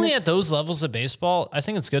 Definitely at those levels of baseball, I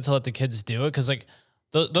think it's good to let the kids do it because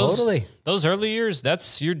those early years,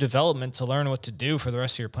 that's your development to learn what to do for the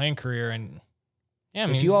rest of your playing career. And yeah, I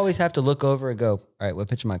mean, if you always have to look over and go, all right, what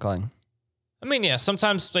pitch am I calling? I mean, yeah,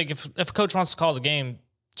 sometimes like if a coach wants to call the game,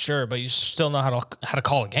 sure, but you still know how to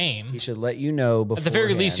call a game. He should let you know before. At the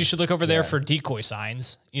very least, you should look over there for decoy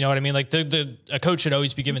signs. You know what I mean? Like a coach should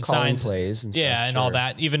always be giving signs, plays, and stuff, and all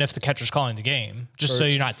that, even if the catcher's calling the game, just so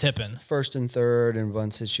you're not tipping. First and third in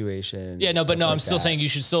one situation. Yeah, no, but no, I'm still saying you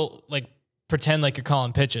should still like pretend like you're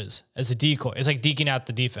calling pitches as a decoy. It's like deking out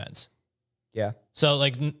the defense. Yeah. So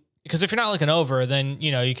like, because if you're not looking over, then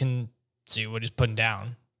you can see what he's putting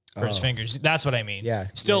down for his fingers. That's what I mean. Yeah.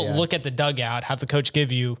 Still look at the dugout, have the coach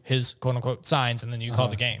give you his quote unquote signs, and then you call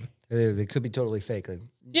the game. They could be totally fake.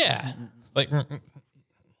 Yeah. Like,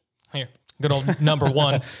 here, good old number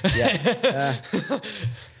one. Yeah.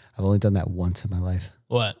 I've only done that once in my life.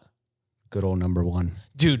 What? Good old number one.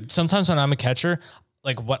 Dude, sometimes when I'm a catcher,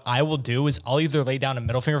 like what I will do is I'll either lay down a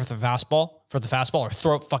middle finger for the fastball or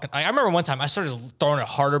throw it fucking. I remember one time I started throwing it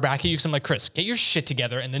harder back at you because I'm like, Chris, get your shit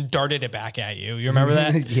together, and then darted it back at you. You remember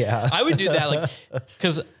that? Yeah. I would do that like,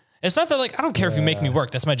 because it's not that like, I don't care if you make me work.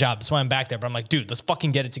 That's my job. That's why I'm back there. But I'm like, dude, let's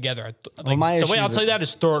fucking get it together. Like, the way I'll tell you that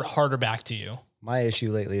is throw it harder back to you. My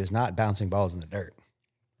issue lately is not bouncing balls in the dirt.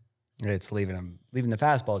 It's leaving the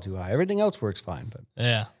fastball too high. Everything else works fine.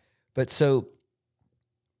 But so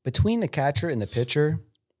between the catcher and the pitcher,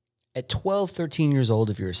 at 12, 13 years old,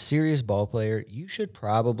 if you're a serious ball player, you should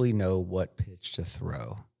probably know what pitch to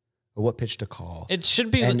throw or what pitch to call. It should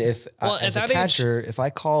be. And if as a catcher, if I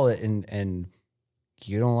call it and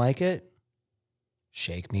you don't like it,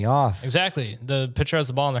 shake me off. Exactly. The pitcher has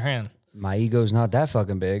the ball in their hand. My ego's not that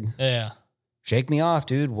fucking big. Yeah. Shake me off,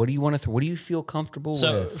 dude. What do you want to what do you feel comfortable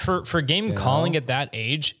with? So for game calling at that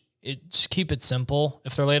age, just keep it simple.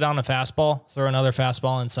 If they're laid on a fastball, throw another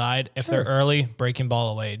fastball inside. If they're early, breaking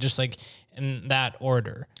ball away. Just like in that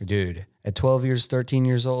order. Dude, at 12 years, 13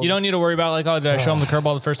 years old. You don't need to worry about like, oh, did I show them the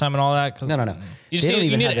curveball the first time and all that? No. You just don't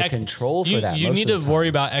even have the control for that. You need to worry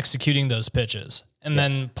about executing those pitches and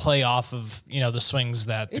then play off of, the swings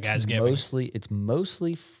that the guy's giving. It's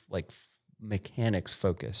mostly like mechanics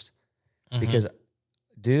focused because,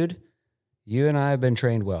 dude, you and I have been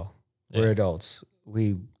trained well. We're adults.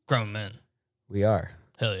 Grown men. We are.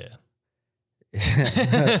 Hell yeah.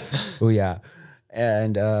 Oh yeah.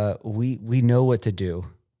 And we know what to do.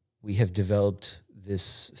 We have developed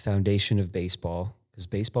this foundation of baseball because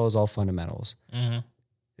baseball is all fundamentals. Mm-hmm.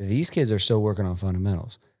 These kids are still working on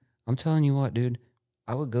fundamentals. I'm telling you what, dude,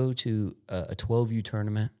 I would go to a 12U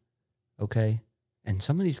tournament, okay? And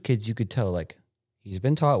some of these kids, you could tell, like, He's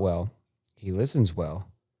been taught well. He listens well.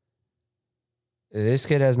 This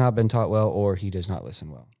kid has not been taught well, or he does not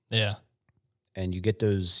listen well. Yeah. And you get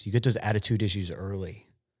those attitude issues early.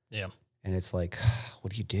 Yeah. And it's like,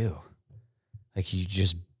 what do you do? Like, you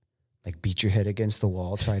just like beat your head against the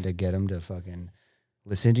wall trying to get him to fucking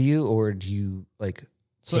listen to you, or do you like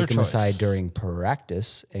take him aside during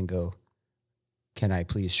practice and go, can I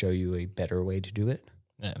please show you a better way to do it?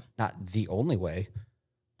 Yeah. Not the only way,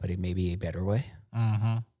 but it may be a better way.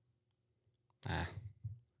 Mm-hmm. Ah.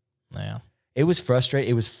 Yeah. It was frustrating.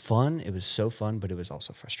 It was fun. It was so fun, but it was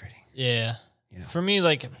also frustrating. Yeah. You know? For me,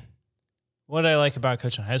 like, what I like about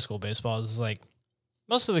coaching high school baseball is like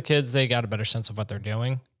most of the kids, they got a better sense of what they're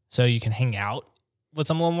doing. So you can hang out with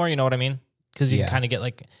them a little more, you know what I mean? Because you can kind of get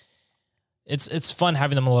like, it's fun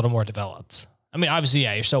having them a little more developed. I mean, obviously,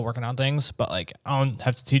 yeah, you're still working on things, but like, I don't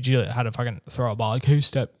have to teach you how to fucking throw a ball. Like, hey,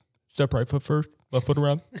 step right foot first, left foot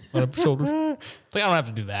around, on up your shoulders. Like, I don't have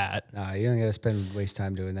to do that. Nah, you don't got to waste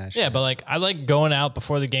time doing that shit. Yeah, but like, I like going out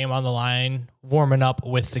before the game on the line, warming up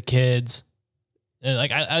with the kids. And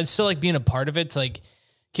like, I still like being a part of it to like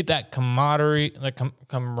keep that camaraderie,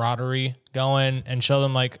 going and show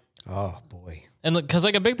them like, oh boy. And because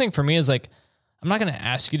like a big thing for me is like, I'm not going to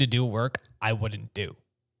ask you to do work I wouldn't do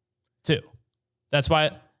too. That's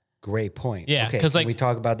why. Great point. Yeah. Okay, Cause like, can we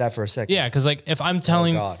talk about that for a second? Yeah. Cause like if I'm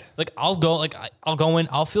telling, like I'll go in,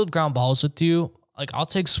 I'll field ground balls with you. Like I'll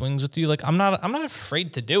take swings with you. Like I'm not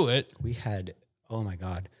afraid to do it. We had, oh my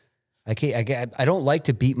God. I don't like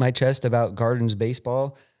to beat my chest about Gardens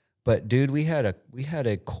baseball, but dude, we had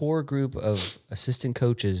a core group of assistant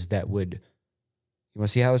coaches that would, you want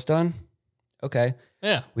to see how it's done? Okay.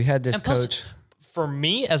 Yeah. We had this coach. For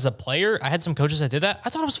me as a player, I had some coaches that did that. I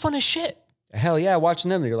thought it was fun as shit. Hell yeah. Watching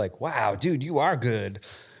them, you're like, wow, dude, you are good.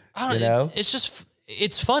 I don't know. It's just,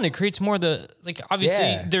 it's fun. It creates more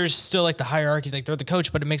obviously there's still like the hierarchy, like they're the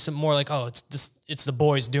coach, but it makes it more like, oh, it's the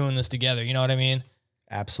boys doing this together. You know what I mean?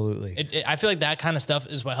 Absolutely. I feel like that kind of stuff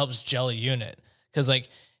is what helps gel a unit. Cause like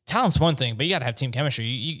talent's one thing, but you gotta have team chemistry.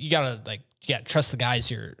 You gotta trust the guys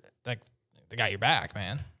here, like they got your back,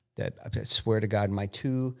 man. That I swear to God, my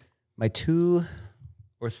two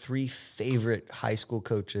or three favorite high school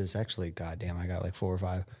coaches, actually, goddamn, I got like 4 or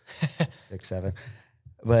 5, 6, 7,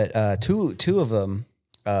 but two of them,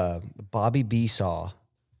 Bobby Besaw,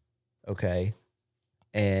 okay,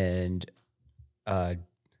 and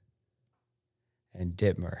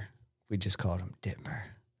Dittmer. We just called him Dittmer.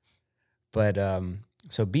 But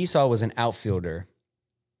so Besaw was an outfielder,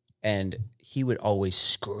 and he would always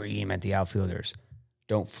scream at the outfielders,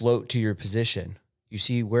 don't float to your position. You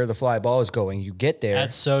see where the fly ball is going. You get there.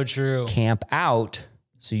 That's so true. Camp out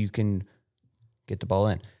so you can get the ball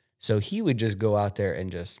in. So he would just go out there and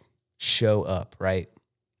just show up, right?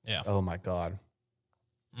 Yeah. Oh my God.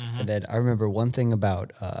 Mm-hmm. And then I remember one thing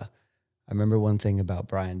about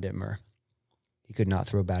Brian Dittmer. He could not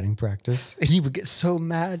throw batting practice, and he would get so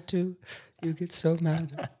mad too. He would get so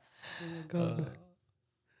mad. Oh my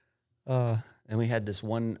God. And we had this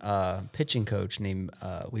one pitching coach named,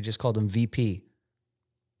 we just called him VP.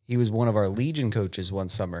 He was one of our Legion coaches one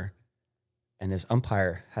summer, and this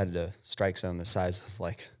umpire had a strike zone the size of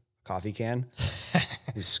like a coffee can.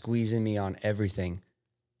 He was squeezing me on everything.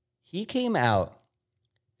 He came out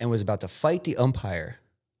and was about to fight the umpire.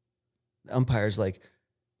 The umpire's like,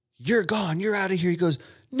 you're gone. You're out of here. He goes,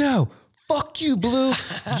 no, fuck you, Blue.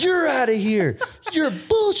 You're out of here. You're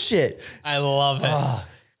bullshit. I love it.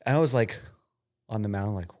 I was like on the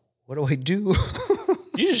mound, like, what do I do?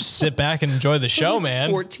 You just sit back and enjoy the show, like man.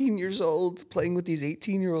 14 years old playing with these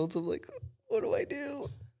 18-year-olds. I'm like, what do I do?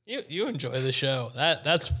 You enjoy the show.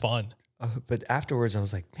 That's fun. But afterwards, I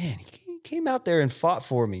was like, man, he came out there and fought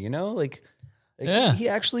for me, you know? Like yeah. He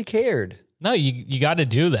actually cared. No, you got to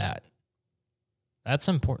do that. That's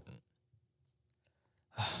important.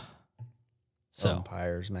 So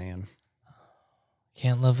umpires, man.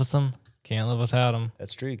 Can't live with them. Can't live without them.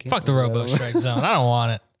 That's true. Fuck the robo strike zone. I don't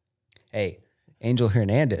want it. Hey, Angel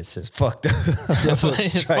Hernandez says, fuck the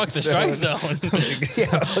strike zone.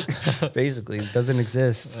 Yeah, basically, it doesn't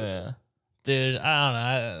exist. Yeah. Dude, I don't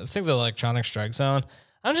know. I think the electronic strike zone,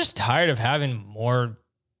 I'm just tired of having more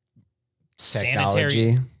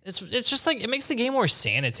technology. Sanitary. It's just like, it makes the game more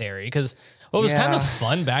sanitary because what was kind of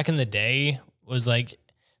fun back in the day was like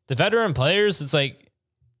the veteran players, it's like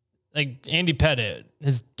Andy Pettit,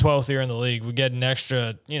 his 12th year in the league, would get an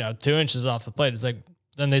extra, 2 inches off the plate. It's like,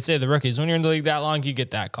 then they say the rookies, when you're in the league that long, you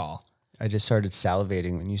get that call. I just started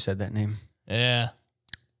salivating when you said that name. Yeah.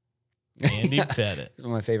 Andy Pettit. He's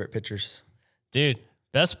one of my favorite pitchers. Dude,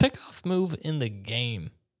 best pickoff move in the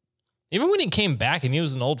game. Even when he came back and he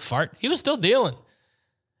was an old fart, he was still dealing.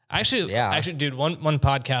 Actually, dude, one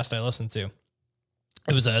podcast I listened to,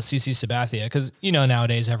 it was a CC Sabathia, because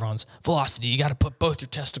nowadays everyone's velocity. You got to put both your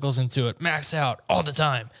testicles into it, max out all the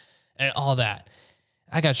time, and all that.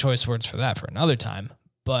 I got choice words for that for another time.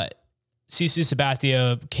 But CC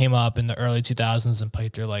Sabathia came up in the early 2000s and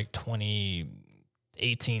played through like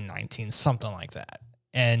 2018, 19, something like that.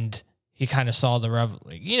 And he kind of saw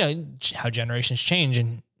how generations change,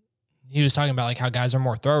 and he was talking about like how guys are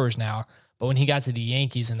more throwers now. But when he got to the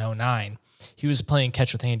Yankees in 2009, he was playing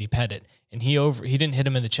catch with Andy Pettitte, and he didn't hit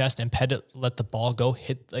him in the chest, and Pettitte let the ball go,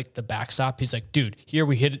 hit like the backstop. He's like, dude, here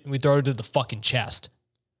we hit it, we throw it to the fucking chest.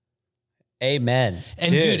 Amen.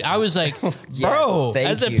 And dude, I was like, bro,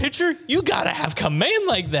 as a pitcher, you gotta have command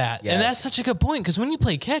like that. Yes. And that's such a good point, because when you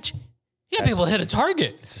play catch, you got people to hit a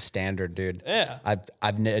target. It's a standard, dude. Yeah.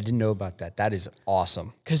 I didn't know about that. That is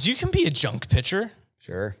awesome. Because you can be a junk pitcher.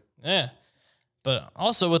 Sure. Yeah. But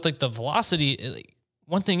also with like the velocity,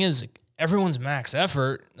 one thing is everyone's max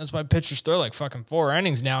effort. That's why pitchers throw like fucking 4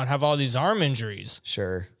 innings now and have all these arm injuries.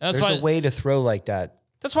 Sure. There's a way to throw like that.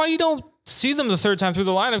 That's why you don't see them the third time through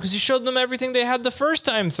the lineup, because you showed them everything they had the first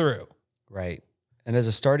time through. Right. And as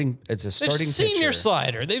a starting pitcher. They've seen your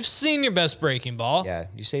slider. They've seen your best breaking ball. Yeah.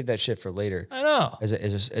 You save that shit for later. I know. As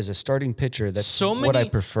a starting pitcher, that's what I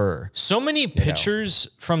prefer. So many pitchers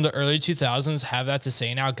from the early 2000s have that to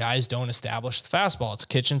say now. Guys don't establish the fastball. It's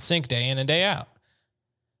kitchen sink day in and day out.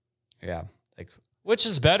 Yeah. Like, which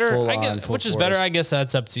is better? I guess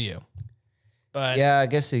that's up to you. But yeah, I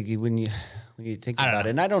guess when you think about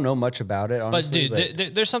it, and I don't know much about it, honestly. But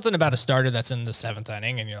dude, there's something about a starter that's in the 7th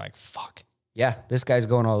inning, and you're like, fuck. Yeah, this guy's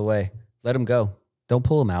going all the way. Let him go. Don't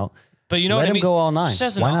pull him out. But you know what I mean? Let him go all 9.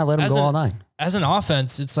 Why not let him go all 9? As an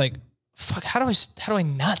offense, it's like, fuck, how do I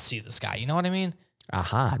not see this guy? You know what I mean?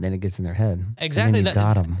 Aha, then it gets in their head. Exactly. And then you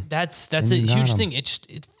got him. That's a huge thing. It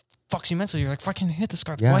fucks you mentally. You're like, fucking hit this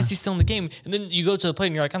guy. Yeah. Why is he still in the game? And then you go to the plate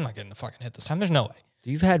and you're like, I'm not getting a fucking hit this time. There's no way.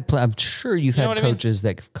 I'm sure you've had coaches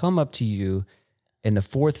that come up to you in the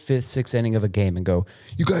 4th, 5th, 6th inning of a game and go,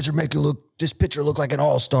 you guys are making this pitcher look like an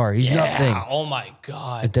all-star. He's nothing. Oh my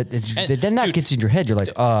God. Then that gets in your head. You're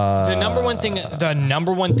like, the number one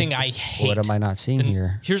thing I hate. What am I not seeing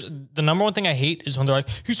here? Here's the number one thing I hate is when they're like,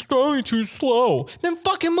 he's throwing too slow. Then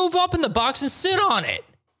fucking move up in the box and sit on it.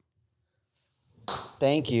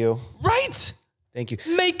 Thank you. Right. Thank you.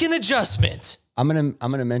 Make an adjustment. I'm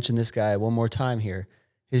gonna mention this guy one more time here.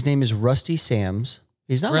 His name is Rusty Sams.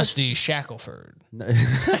 He's not Rusty Shackelford.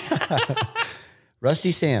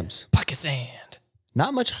 Rusty Sams. Pocket sand.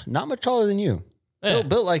 Not much taller than you. Yeah.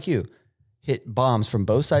 Built like you. Hit bombs from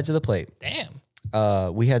both sides of the plate. Damn.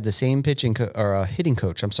 We had the same hitting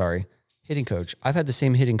coach. I'm sorry. Hitting coach. I've had the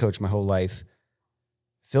same hitting coach my whole life.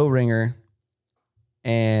 Phil Ringer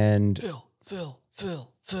and Phil. Phil,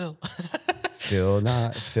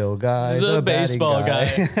 not Phil guy. The baseball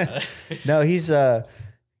guy. No, he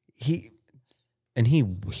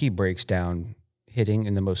breaks down hitting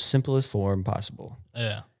in the most simplest form possible.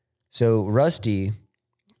 Yeah. So Rusty,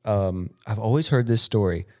 I've always heard this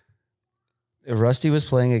story. Rusty was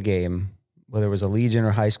playing a game, whether it was a Legion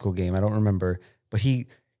or high school game, I don't remember, but he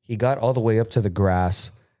got all the way up to the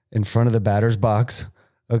grass in front of the batter's box.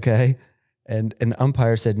 Okay. And the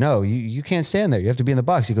umpire said, no, you can't stand there. You have to be in the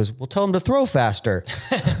box. He goes, well, tell him to throw faster.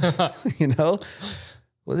 You know?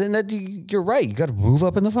 Well, then you're right. You got to move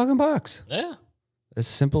up in the fucking box. Yeah. It's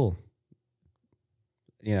simple.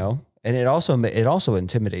 You know? And it also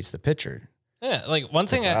intimidates the pitcher. Yeah, like one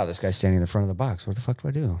thing. Wow, this guy's standing in the front of the box. What the fuck do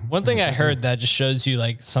I do? One thing I heard that just shows you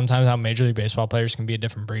like sometimes how Major League Baseball players can be a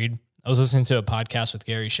different breed. I was listening to a podcast with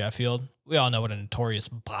Gary Sheffield. We all know what a notorious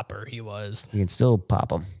bopper he was. You can still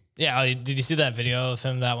pop him. Yeah, did you see that video of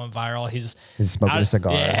him that went viral? He's smoking a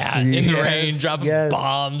cigar. Yeah, in the rain, dropping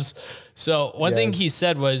bombs. So one thing he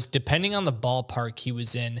said was, depending on the ballpark he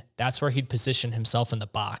was in, that's where he'd position himself in the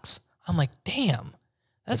box. I'm like, damn.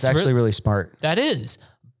 That's actually really smart. That is.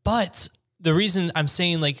 But the reason I'm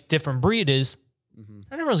saying like different breed is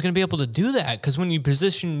not everyone's going to be able to do that, because when you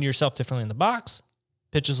position yourself differently in the box,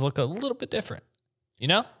 pitches look a little bit different, you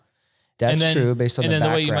know? That's true based on the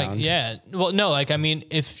background. Way you might, yeah. Well, no, like, I mean,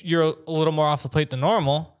 if you're a little more off the plate than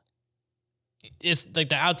normal, it's like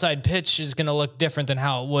the outside pitch is going to look different than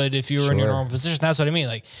how it would if you were in your normal position. That's what I mean.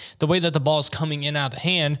 Like the way that the ball is coming in out of the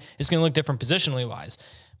hand is going to look different positionally wise.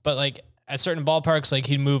 But like at certain ballparks, like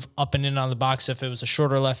he'd move up and in on the box if it was a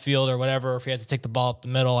shorter left field or whatever, or if he had to take the ball up the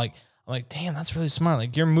middle. Like, I'm like, damn, that's really smart.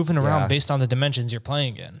 Like you're moving around based on the dimensions you're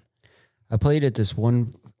playing in. I played at this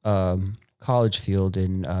one college field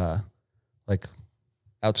in like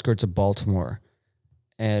outskirts of Baltimore.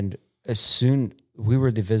 And as soon we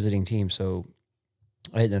were the visiting team, so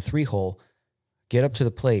I hit in a 3-hole, get up to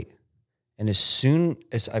the plate, and as soon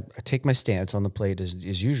as I take my stance on the plate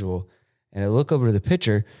as usual, and I look over to the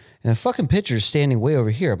pitcher, and the fucking pitcher is standing way over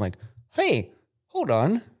here. I'm like, hey, hold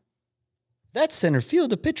on. That's center field.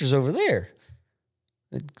 The pitcher's over there.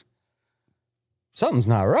 Something's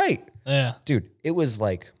not right. Yeah. Dude, it was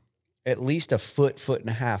like at least a foot and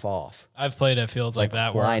a half off. I've played at fields like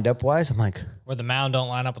that. Lined up wise, I'm like. Where the mound don't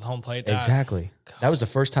line up with home plate. Exactly. That was the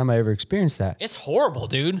first time I ever experienced that. It's horrible,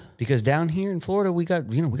 dude. Because down here in Florida, we got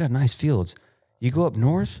nice fields. You go up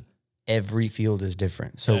north, every field is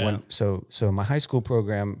different. So so my high school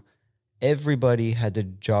program, everybody had to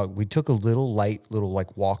jog. We took a little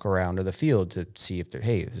like walk around of the field to see if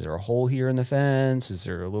is there a hole here in the fence? Is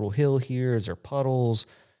there a little hill here? Is there puddles?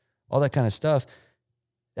 All that kind of stuff.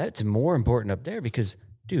 That's more important up there because,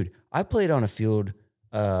 dude, I played on a field,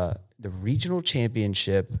 the regional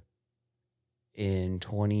championship in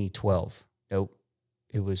 2012. Nope.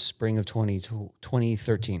 It was spring of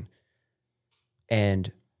 2013.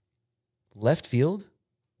 And left field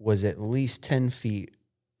was at least 10 feet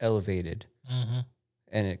elevated,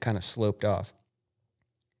 and it kind of sloped off.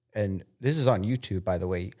 And this is on YouTube, by the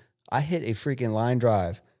way. I hit a freaking line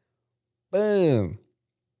drive. Boom.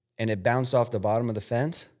 And it bounced off the bottom of the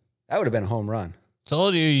fence. That would have been a home run.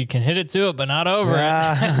 Told you can hit it to it, but not over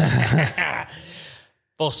it.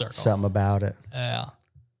 Full circle. Something about it. Yeah.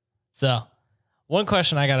 So, one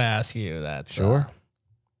question I got to ask you that's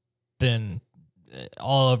been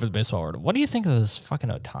all over the baseball world. What do you think of this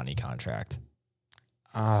fucking Ohtani contract?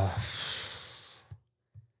 I'm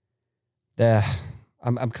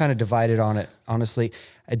kind of divided on it, honestly.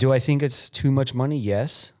 Do I think it's too much money?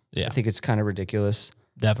 Yes. Yeah. I think it's kind of ridiculous.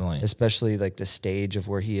 Definitely. Especially like the stage of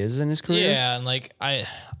where he is in his career. Yeah, and like I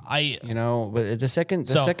but the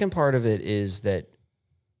second part of it is that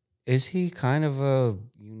is he kind of a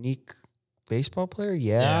unique baseball player?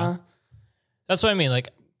 Yeah. That's what I mean. Like,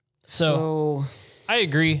 so I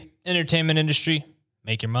agree. Entertainment industry,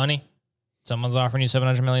 make your money. Someone's offering you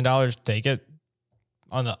 $700 million, take it.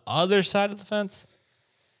 On the other side of the fence,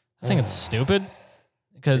 I think it's stupid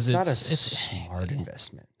because it's not a smart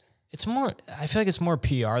investment. It's more, I feel like it's more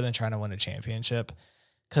PR than trying to win a championship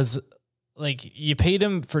because like you paid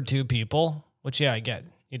him for two people, which I get.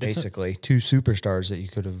 Basically two superstars that you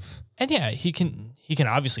could have. And yeah, he can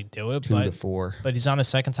obviously do it, 2 to 4. But he's on his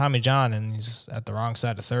second Tommy John and he's at the wrong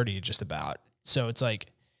side of 30 just about. So it's like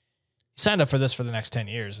he signed up for this for the next 10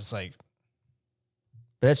 years. It's like,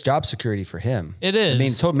 but that's job security for him. It is. I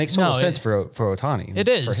mean, it makes total sense for Ohtani. It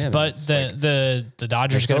is, for him. but the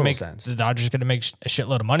Dodgers going to make sense. The Dodgers going to make a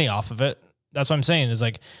shitload of money off of it. That's what I'm saying. Is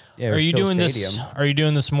like, yeah, are you doing this? Are you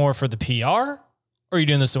doing this more for the PR, or are you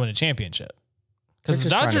doing this to win a championship? Because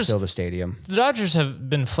the Dodgers fill the stadium. The Dodgers have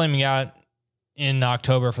been flaming out in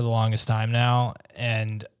October for the longest time now,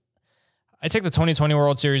 and I take the 2020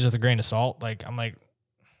 World Series with a grain of salt. Like I'm like,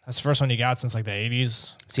 that's the first one you got since like the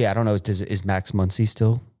 80s. See, I don't know. Is Max Muncy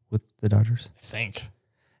still with the Dodgers? I think.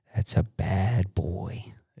 That's a bad boy.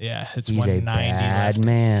 Yeah, it's He's 190 a bad left.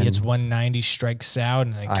 man. He hits 190, strikes out,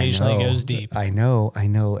 and occasionally goes deep. I know.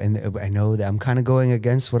 And I know that I'm kind of going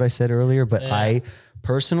against what I said earlier, but I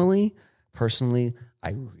personally,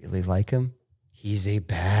 I really like him. He's a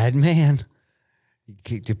bad man.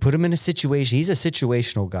 To put him in a situation, he's a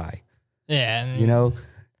situational guy. Yeah. And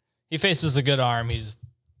he faces a good arm. He's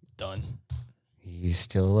done. He's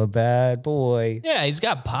still a bad boy. Yeah, he's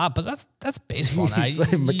got pop, but that's baseball now.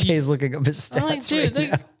 McKay's looking up his stats. Like, dude,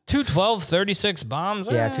 right now. 212, 36 bombs.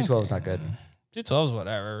 Yeah, 212 is not good. 212 is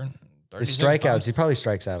whatever. His strikeouts, bombs. He probably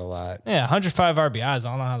strikes out a lot. Yeah, 105 RBIs. I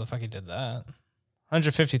don't know how the fuck he did that.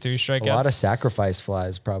 153 strikeouts. A lot of sacrifice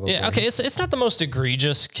flies, probably. Yeah, okay. It's not the most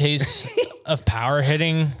egregious case of power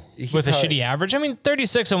hitting with a shitty average. I mean,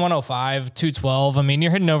 36 and 105, 212. I mean,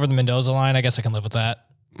 you're hitting over the Mendoza line. I guess I can live with that.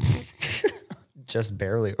 Just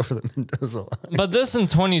barely over the Mendoza line. But this in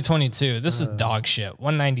 2022, this is dog shit.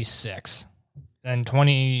 196. And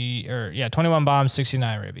 21 bombs,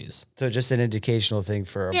 69 ribbies. So just an educational thing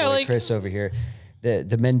for our boy Chris over here.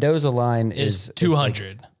 The Mendoza line is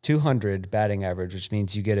 200. 200 batting average, which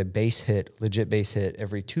means you get a legit base hit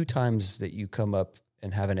every 2 times that you come up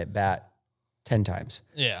and have an at bat 10 times.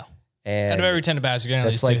 Yeah. And out of every 10 at bats, you're getting at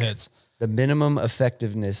least 2 hits. The minimum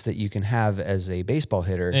effectiveness that you can have as a baseball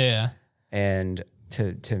hitter. Yeah. And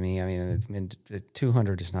to me, I mean, the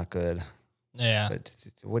 200 is not good. Yeah. But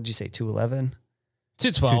what did you say? 211?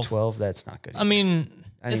 212. 212. That's not good. I mean,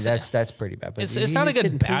 that's pretty bad. But it's not a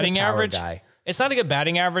good batting average. It's not a good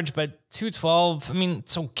batting average, but 212. I mean,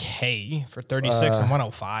 it's okay for 36 and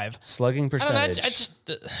 105. Slugging percentage.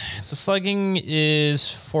 The slugging is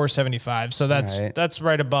 475. So that's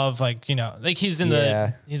right above, like, like he's in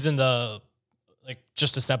the like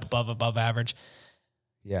just a step above average.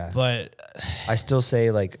 Yeah. But I still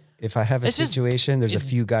say, like, if I have a situation, there's a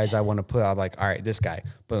few guys I want to put. I'm like, all right, this guy,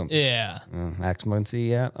 boom. Yeah. Max Muncy.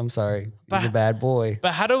 Yeah. I'm sorry. He's a bad boy.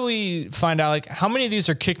 But how do we find out, like, how many of these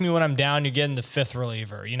are kick me when I'm down? You're getting the fifth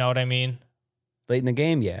reliever. You know what I mean? Late in the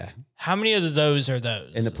game. Yeah. How many of those are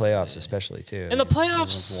those? In the playoffs, especially too. In the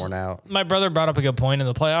playoffs, worn out. My brother brought up a good point. In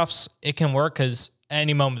the playoffs, it can work because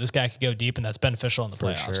any moment this guy could go deep, and that's beneficial in the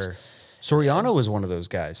playoffs. For sure. Soriano was one of those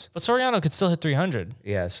guys. But Soriano could still hit 300.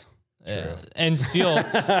 Yes. True. And steal.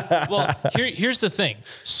 Well, here's the thing.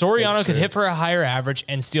 Soriano could hit for a higher average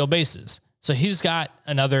and steal bases. So he's got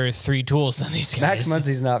another 3 tools than these guys. Max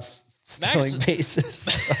Muncy's not stealing bases.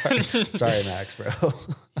 Sorry, Max, bro.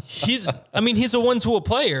 He's a one-tool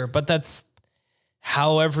player, but that's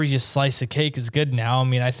however you slice a cake is good now. I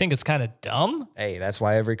mean, I think it's kind of dumb. Hey, that's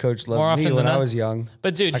why every coach loved me when I was young.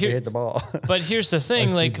 But dude, I could hit the ball. But here's the thing,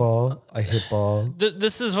 I hit ball.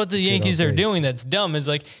 This is what the Yankees are doing. That's dumb. Is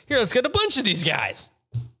like, here, let's get a bunch of these guys.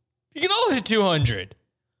 You can all hit 200.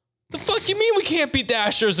 The fuck you mean we can't beat the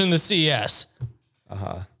Astros in the CS?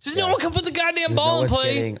 Just no one can put the goddamn ball in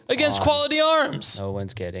play against quality arms. No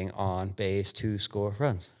one's getting on base to score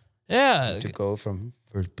runs. Yeah, to go from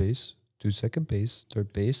first base to second base,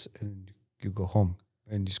 third base, and you go home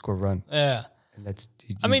and you score a run. Yeah. And that's,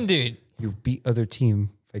 dude, you beat other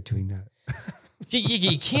team by doing that.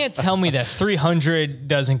 you can't tell me that 300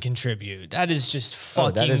 doesn't contribute. That is just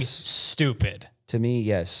fucking stupid. To me,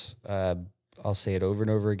 yes. I'll say it over and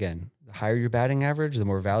over again. The higher your batting average, the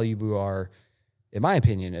more valuable you are, in my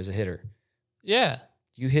opinion, as a hitter. Yeah.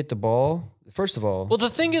 You hit the ball, first of all. Well,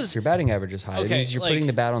 the thing is, your batting average is high. Okay, it means you're putting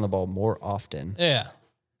the bat on the ball more often. Yeah.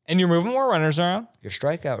 And you're moving more runners around. Your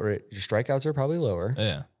strikeouts are probably lower.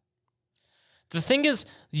 Yeah. The thing is,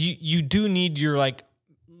 you do need your like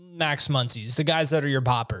Max Muncies, the guys that are your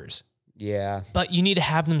poppers. Yeah. But you need to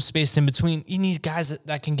have them spaced in between. You need guys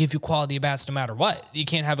that can give you quality at bats no matter what. You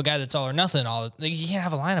can't have a guy that's all or nothing. You can't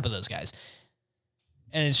have a lineup of those guys.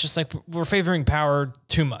 And it's just like we're favoring power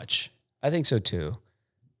too much. I think so too.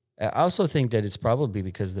 I also think that it's probably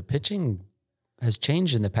because the pitching has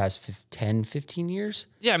changed in the past 10, 15 years.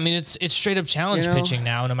 Yeah, I mean, it's straight up challenge pitching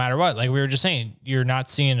now, no matter what. Like we were just saying, you're not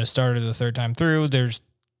seeing a starter the third time through. No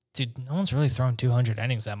one's really throwing 200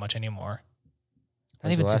 innings that much anymore.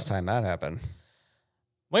 When's the last time that happened?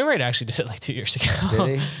 Wainwright actually did it like 2 years ago.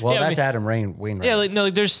 Did he? Well, that's Adam Wainwright. Yeah,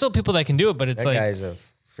 there's still people that can do it, but it's that like... That guy's a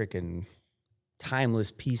freaking timeless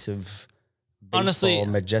piece of baseball honestly,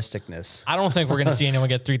 majesticness. I don't think we're going to see anyone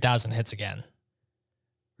get 3,000 hits again.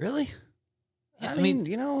 Really? Yeah, I mean,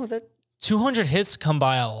 that 200 hits come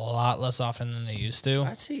by a lot less often than they used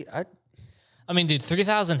to. I mean, dude,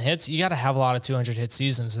 3,000 hits, you got to have a lot of 200 hit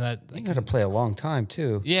seasons. And you got to play a long time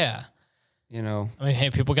too. Yeah. I mean, hey,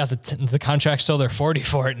 people got the contract till they're 40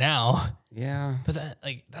 for it now. Yeah. But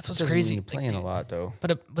that's what's crazy. Mean playing a lot though.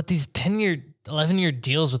 But these 10-year, 11-year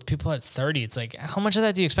deals with people at 30, it's like, how much of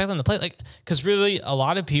that do you expect them to play? Like, because really, a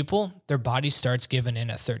lot of people, their body starts giving in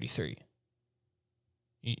at 33.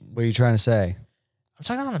 What are you trying to say? I'm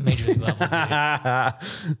talking on a major league level,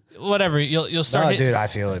 dude. Whatever, you'll start. No, dude, I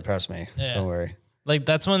feel it. Trust me. Yeah. Don't worry. Like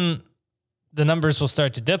that's when the numbers will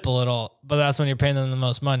start to dip a little, but that's when you're paying them the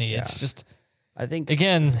most money. Yeah. It's just, I think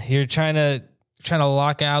again, you're trying to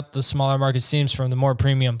lock out the smaller market teams from the more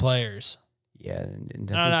premium players. Yeah,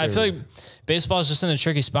 I feel like baseball is just in a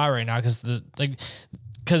tricky spot right now because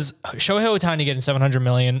Shohei Ohtani getting $700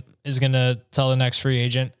 million is going to tell the next free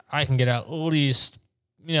agent, I can get at least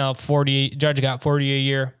 40. Judge got 40 a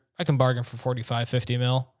year. I can bargain for 45, 50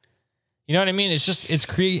 mil. You know what I mean? It's just it's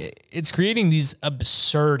creating these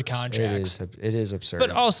absurd contracts. It is absurd.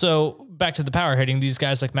 But also back to the power hitting, these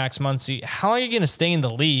guys like Max Muncy. How long are you going to stay in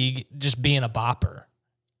the league just being a bopper?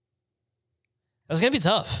 That's going to be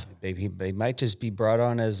tough. They might just be brought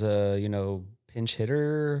on as a pinch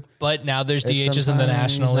hitter. But now there's DHs in the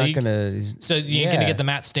National League, so you ain't going to get the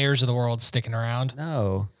Matt Stairs of the world sticking around.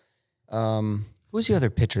 No. Who's the other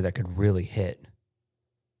pitcher that could really hit?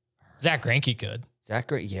 Zach Greinke could.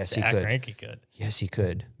 Yes, he could. Zach Greinke could. Yes, he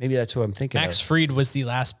could. Maybe that's who I'm thinking Max of. Fried was the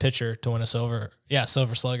last pitcher to win a Silver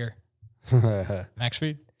Slugger. Max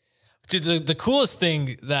Fried. Dude, the coolest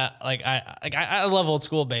thing that I love old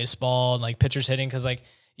school baseball and like pitchers hitting because I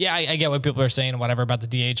get what people are saying and whatever about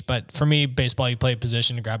the DH, but for me, baseball, you play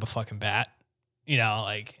position to grab a fucking bat.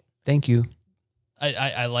 Thank you.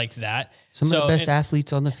 I liked that. Some of the best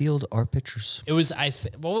athletes on the field are pitchers. It was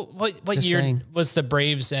what year was the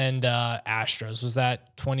Braves and Astros? Was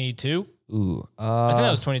that 22? Ooh, I think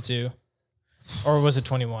that was 22, or was it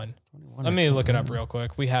 21? Let me look it up real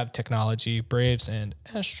quick. We have technology. Braves and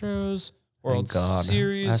Astros World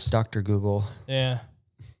Series. That's Dr. Google. Yeah.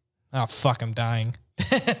 Oh, fuck, I'm dying.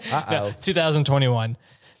 Uh-oh. No, 2021.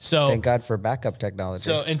 So Thank God for backup technology.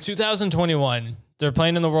 So in 2021, they're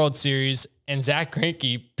playing in the World Series, and Zach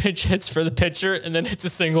Greinke pinch hits for the pitcher, and then hits a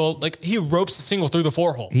single. Like he ropes a single through the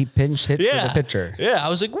 4-hole. He pinch hit for the pitcher. Yeah, I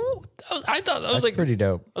was like, woo, I thought that was like pretty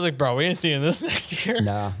dope. I was like, bro, we ain't seeing this next year.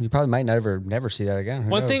 Nah, you probably might never see that again. Who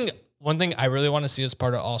knows? One thing I really want to see as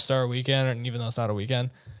part of All-Star Weekend, and even though it's not a weekend,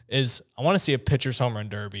 is I want to see a pitcher's home run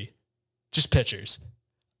derby. Just pitchers.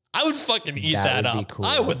 I would fucking eat that up. Cool.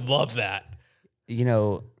 I would love that. You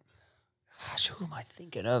know, gosh, who am I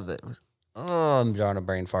thinking of? I'm drawing a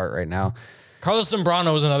brain fart right now. Carlos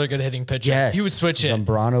Zambrano was another good hitting pitcher. Yes. He would switch it.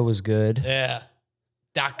 Zambrano was good. Yeah.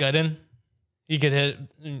 Doc Gooden. He could hit.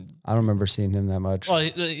 I don't remember seeing him that much. Well,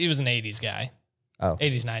 he was an 80s guy. Oh.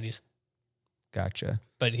 80s, 90s. Gotcha.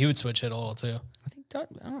 But he would switch hit a little too. I think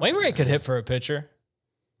Wainwright could hit for a pitcher.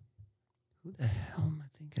 Who the hell am I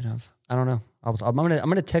thinking of? I don't know. I'm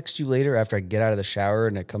gonna text you later after I get out of the shower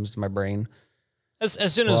and it comes to my brain. As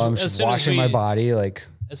soon as washing my body, like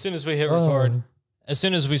as soon as we hit record, as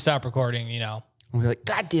soon as we stop recording, you know, I'll be like,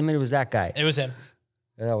 God damn it, it was that guy. It was him.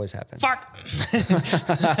 That always happens. Fuck.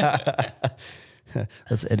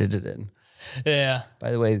 Let's edit it in. Yeah.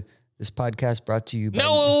 By the way, this podcast brought to you by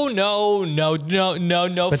No.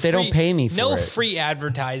 But they don't pay me for it. No free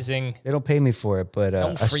advertising. They don't pay me for it, but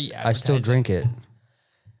I still drink it.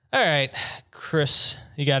 All right, Chris,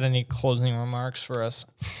 you got any closing remarks for us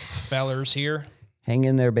fellers here? Hang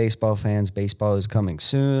in there, baseball fans. Baseball is coming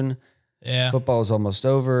soon. Yeah. Football is almost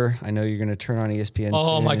over. I know you're going to turn on ESPN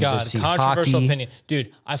Oh soon my and God. just see Controversial hockey. opinion.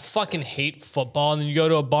 Dude, I fucking hate football. And then you go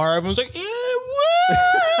to a bar, everyone's like, yeah, woo!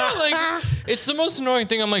 Like, it's the most annoying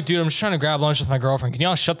thing. I'm like, dude, I'm just trying to grab lunch with my girlfriend. Can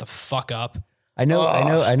y'all shut the fuck up? I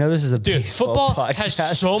know this is a Dude, baseball football podcast,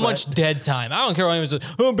 has so but much dead time. I don't care what anyone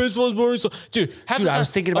says. Oh, baseball's boring. Dude, I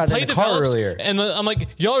was thinking about that in the car earlier. And I'm like,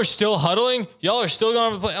 y'all are still huddling? Y'all are still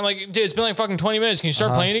going to play? I'm like, dude, it's been like fucking 20 minutes. Can you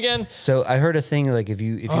start playing again? So I heard a thing like if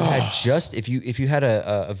you had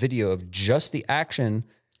a video of just the action,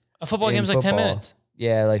 a football game's like 10 minutes.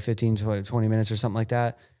 Yeah, like 15, 20 minutes or something like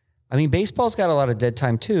that. I mean, baseball's got a lot of dead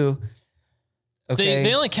time too. Okay.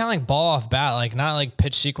 They only count like ball off bat, like not like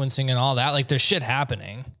pitch sequencing and all that. Like there's shit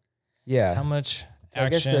happening. Yeah. How much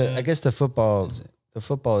action? I guess the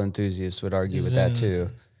football enthusiasts would argue with that too.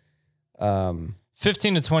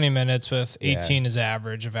 15 to 20 minutes with 18 is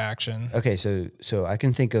average of action. Okay, so I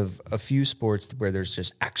can think of a few sports where there's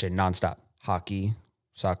just action nonstop. Hockey,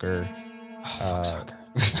 soccer. Fuck soccer.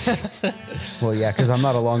 Well, yeah, because I'm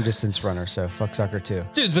not a long distance runner, so fuck soccer too.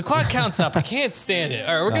 Dude, the clock counts up. I can't stand it.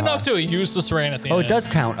 All right, we're getting off to a useless rant at the end. Oh, it does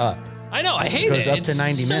count up. I know. I hate It goes up it's to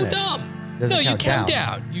 90 so minutes. dumb. Doesn't No, you count count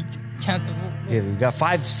down. down. You count. Yeah, we got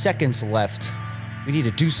 5 seconds left. We need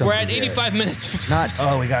to do something. We're at 85 minutes.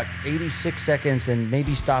 We got 86 seconds and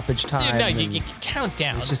maybe stoppage time. Dude, no, you count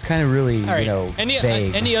down. It's just kind of really, All right.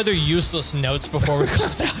 vague. Any other useless notes before we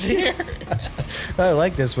close out here? I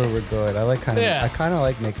like this where we're going. I kind of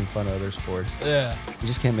like making fun of other sports. Yeah. You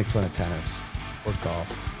just can't make fun of tennis or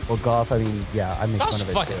golf. Well, golf, I mean, yeah, I make That's fun of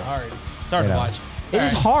it fucking too. hard. It's hard to watch. It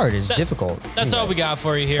is hard. It's difficult. That's all we got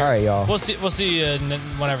for you here. All right, y'all. We'll see you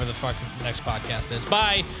whenever the fuck next podcast is.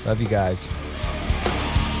 Bye. Love you guys.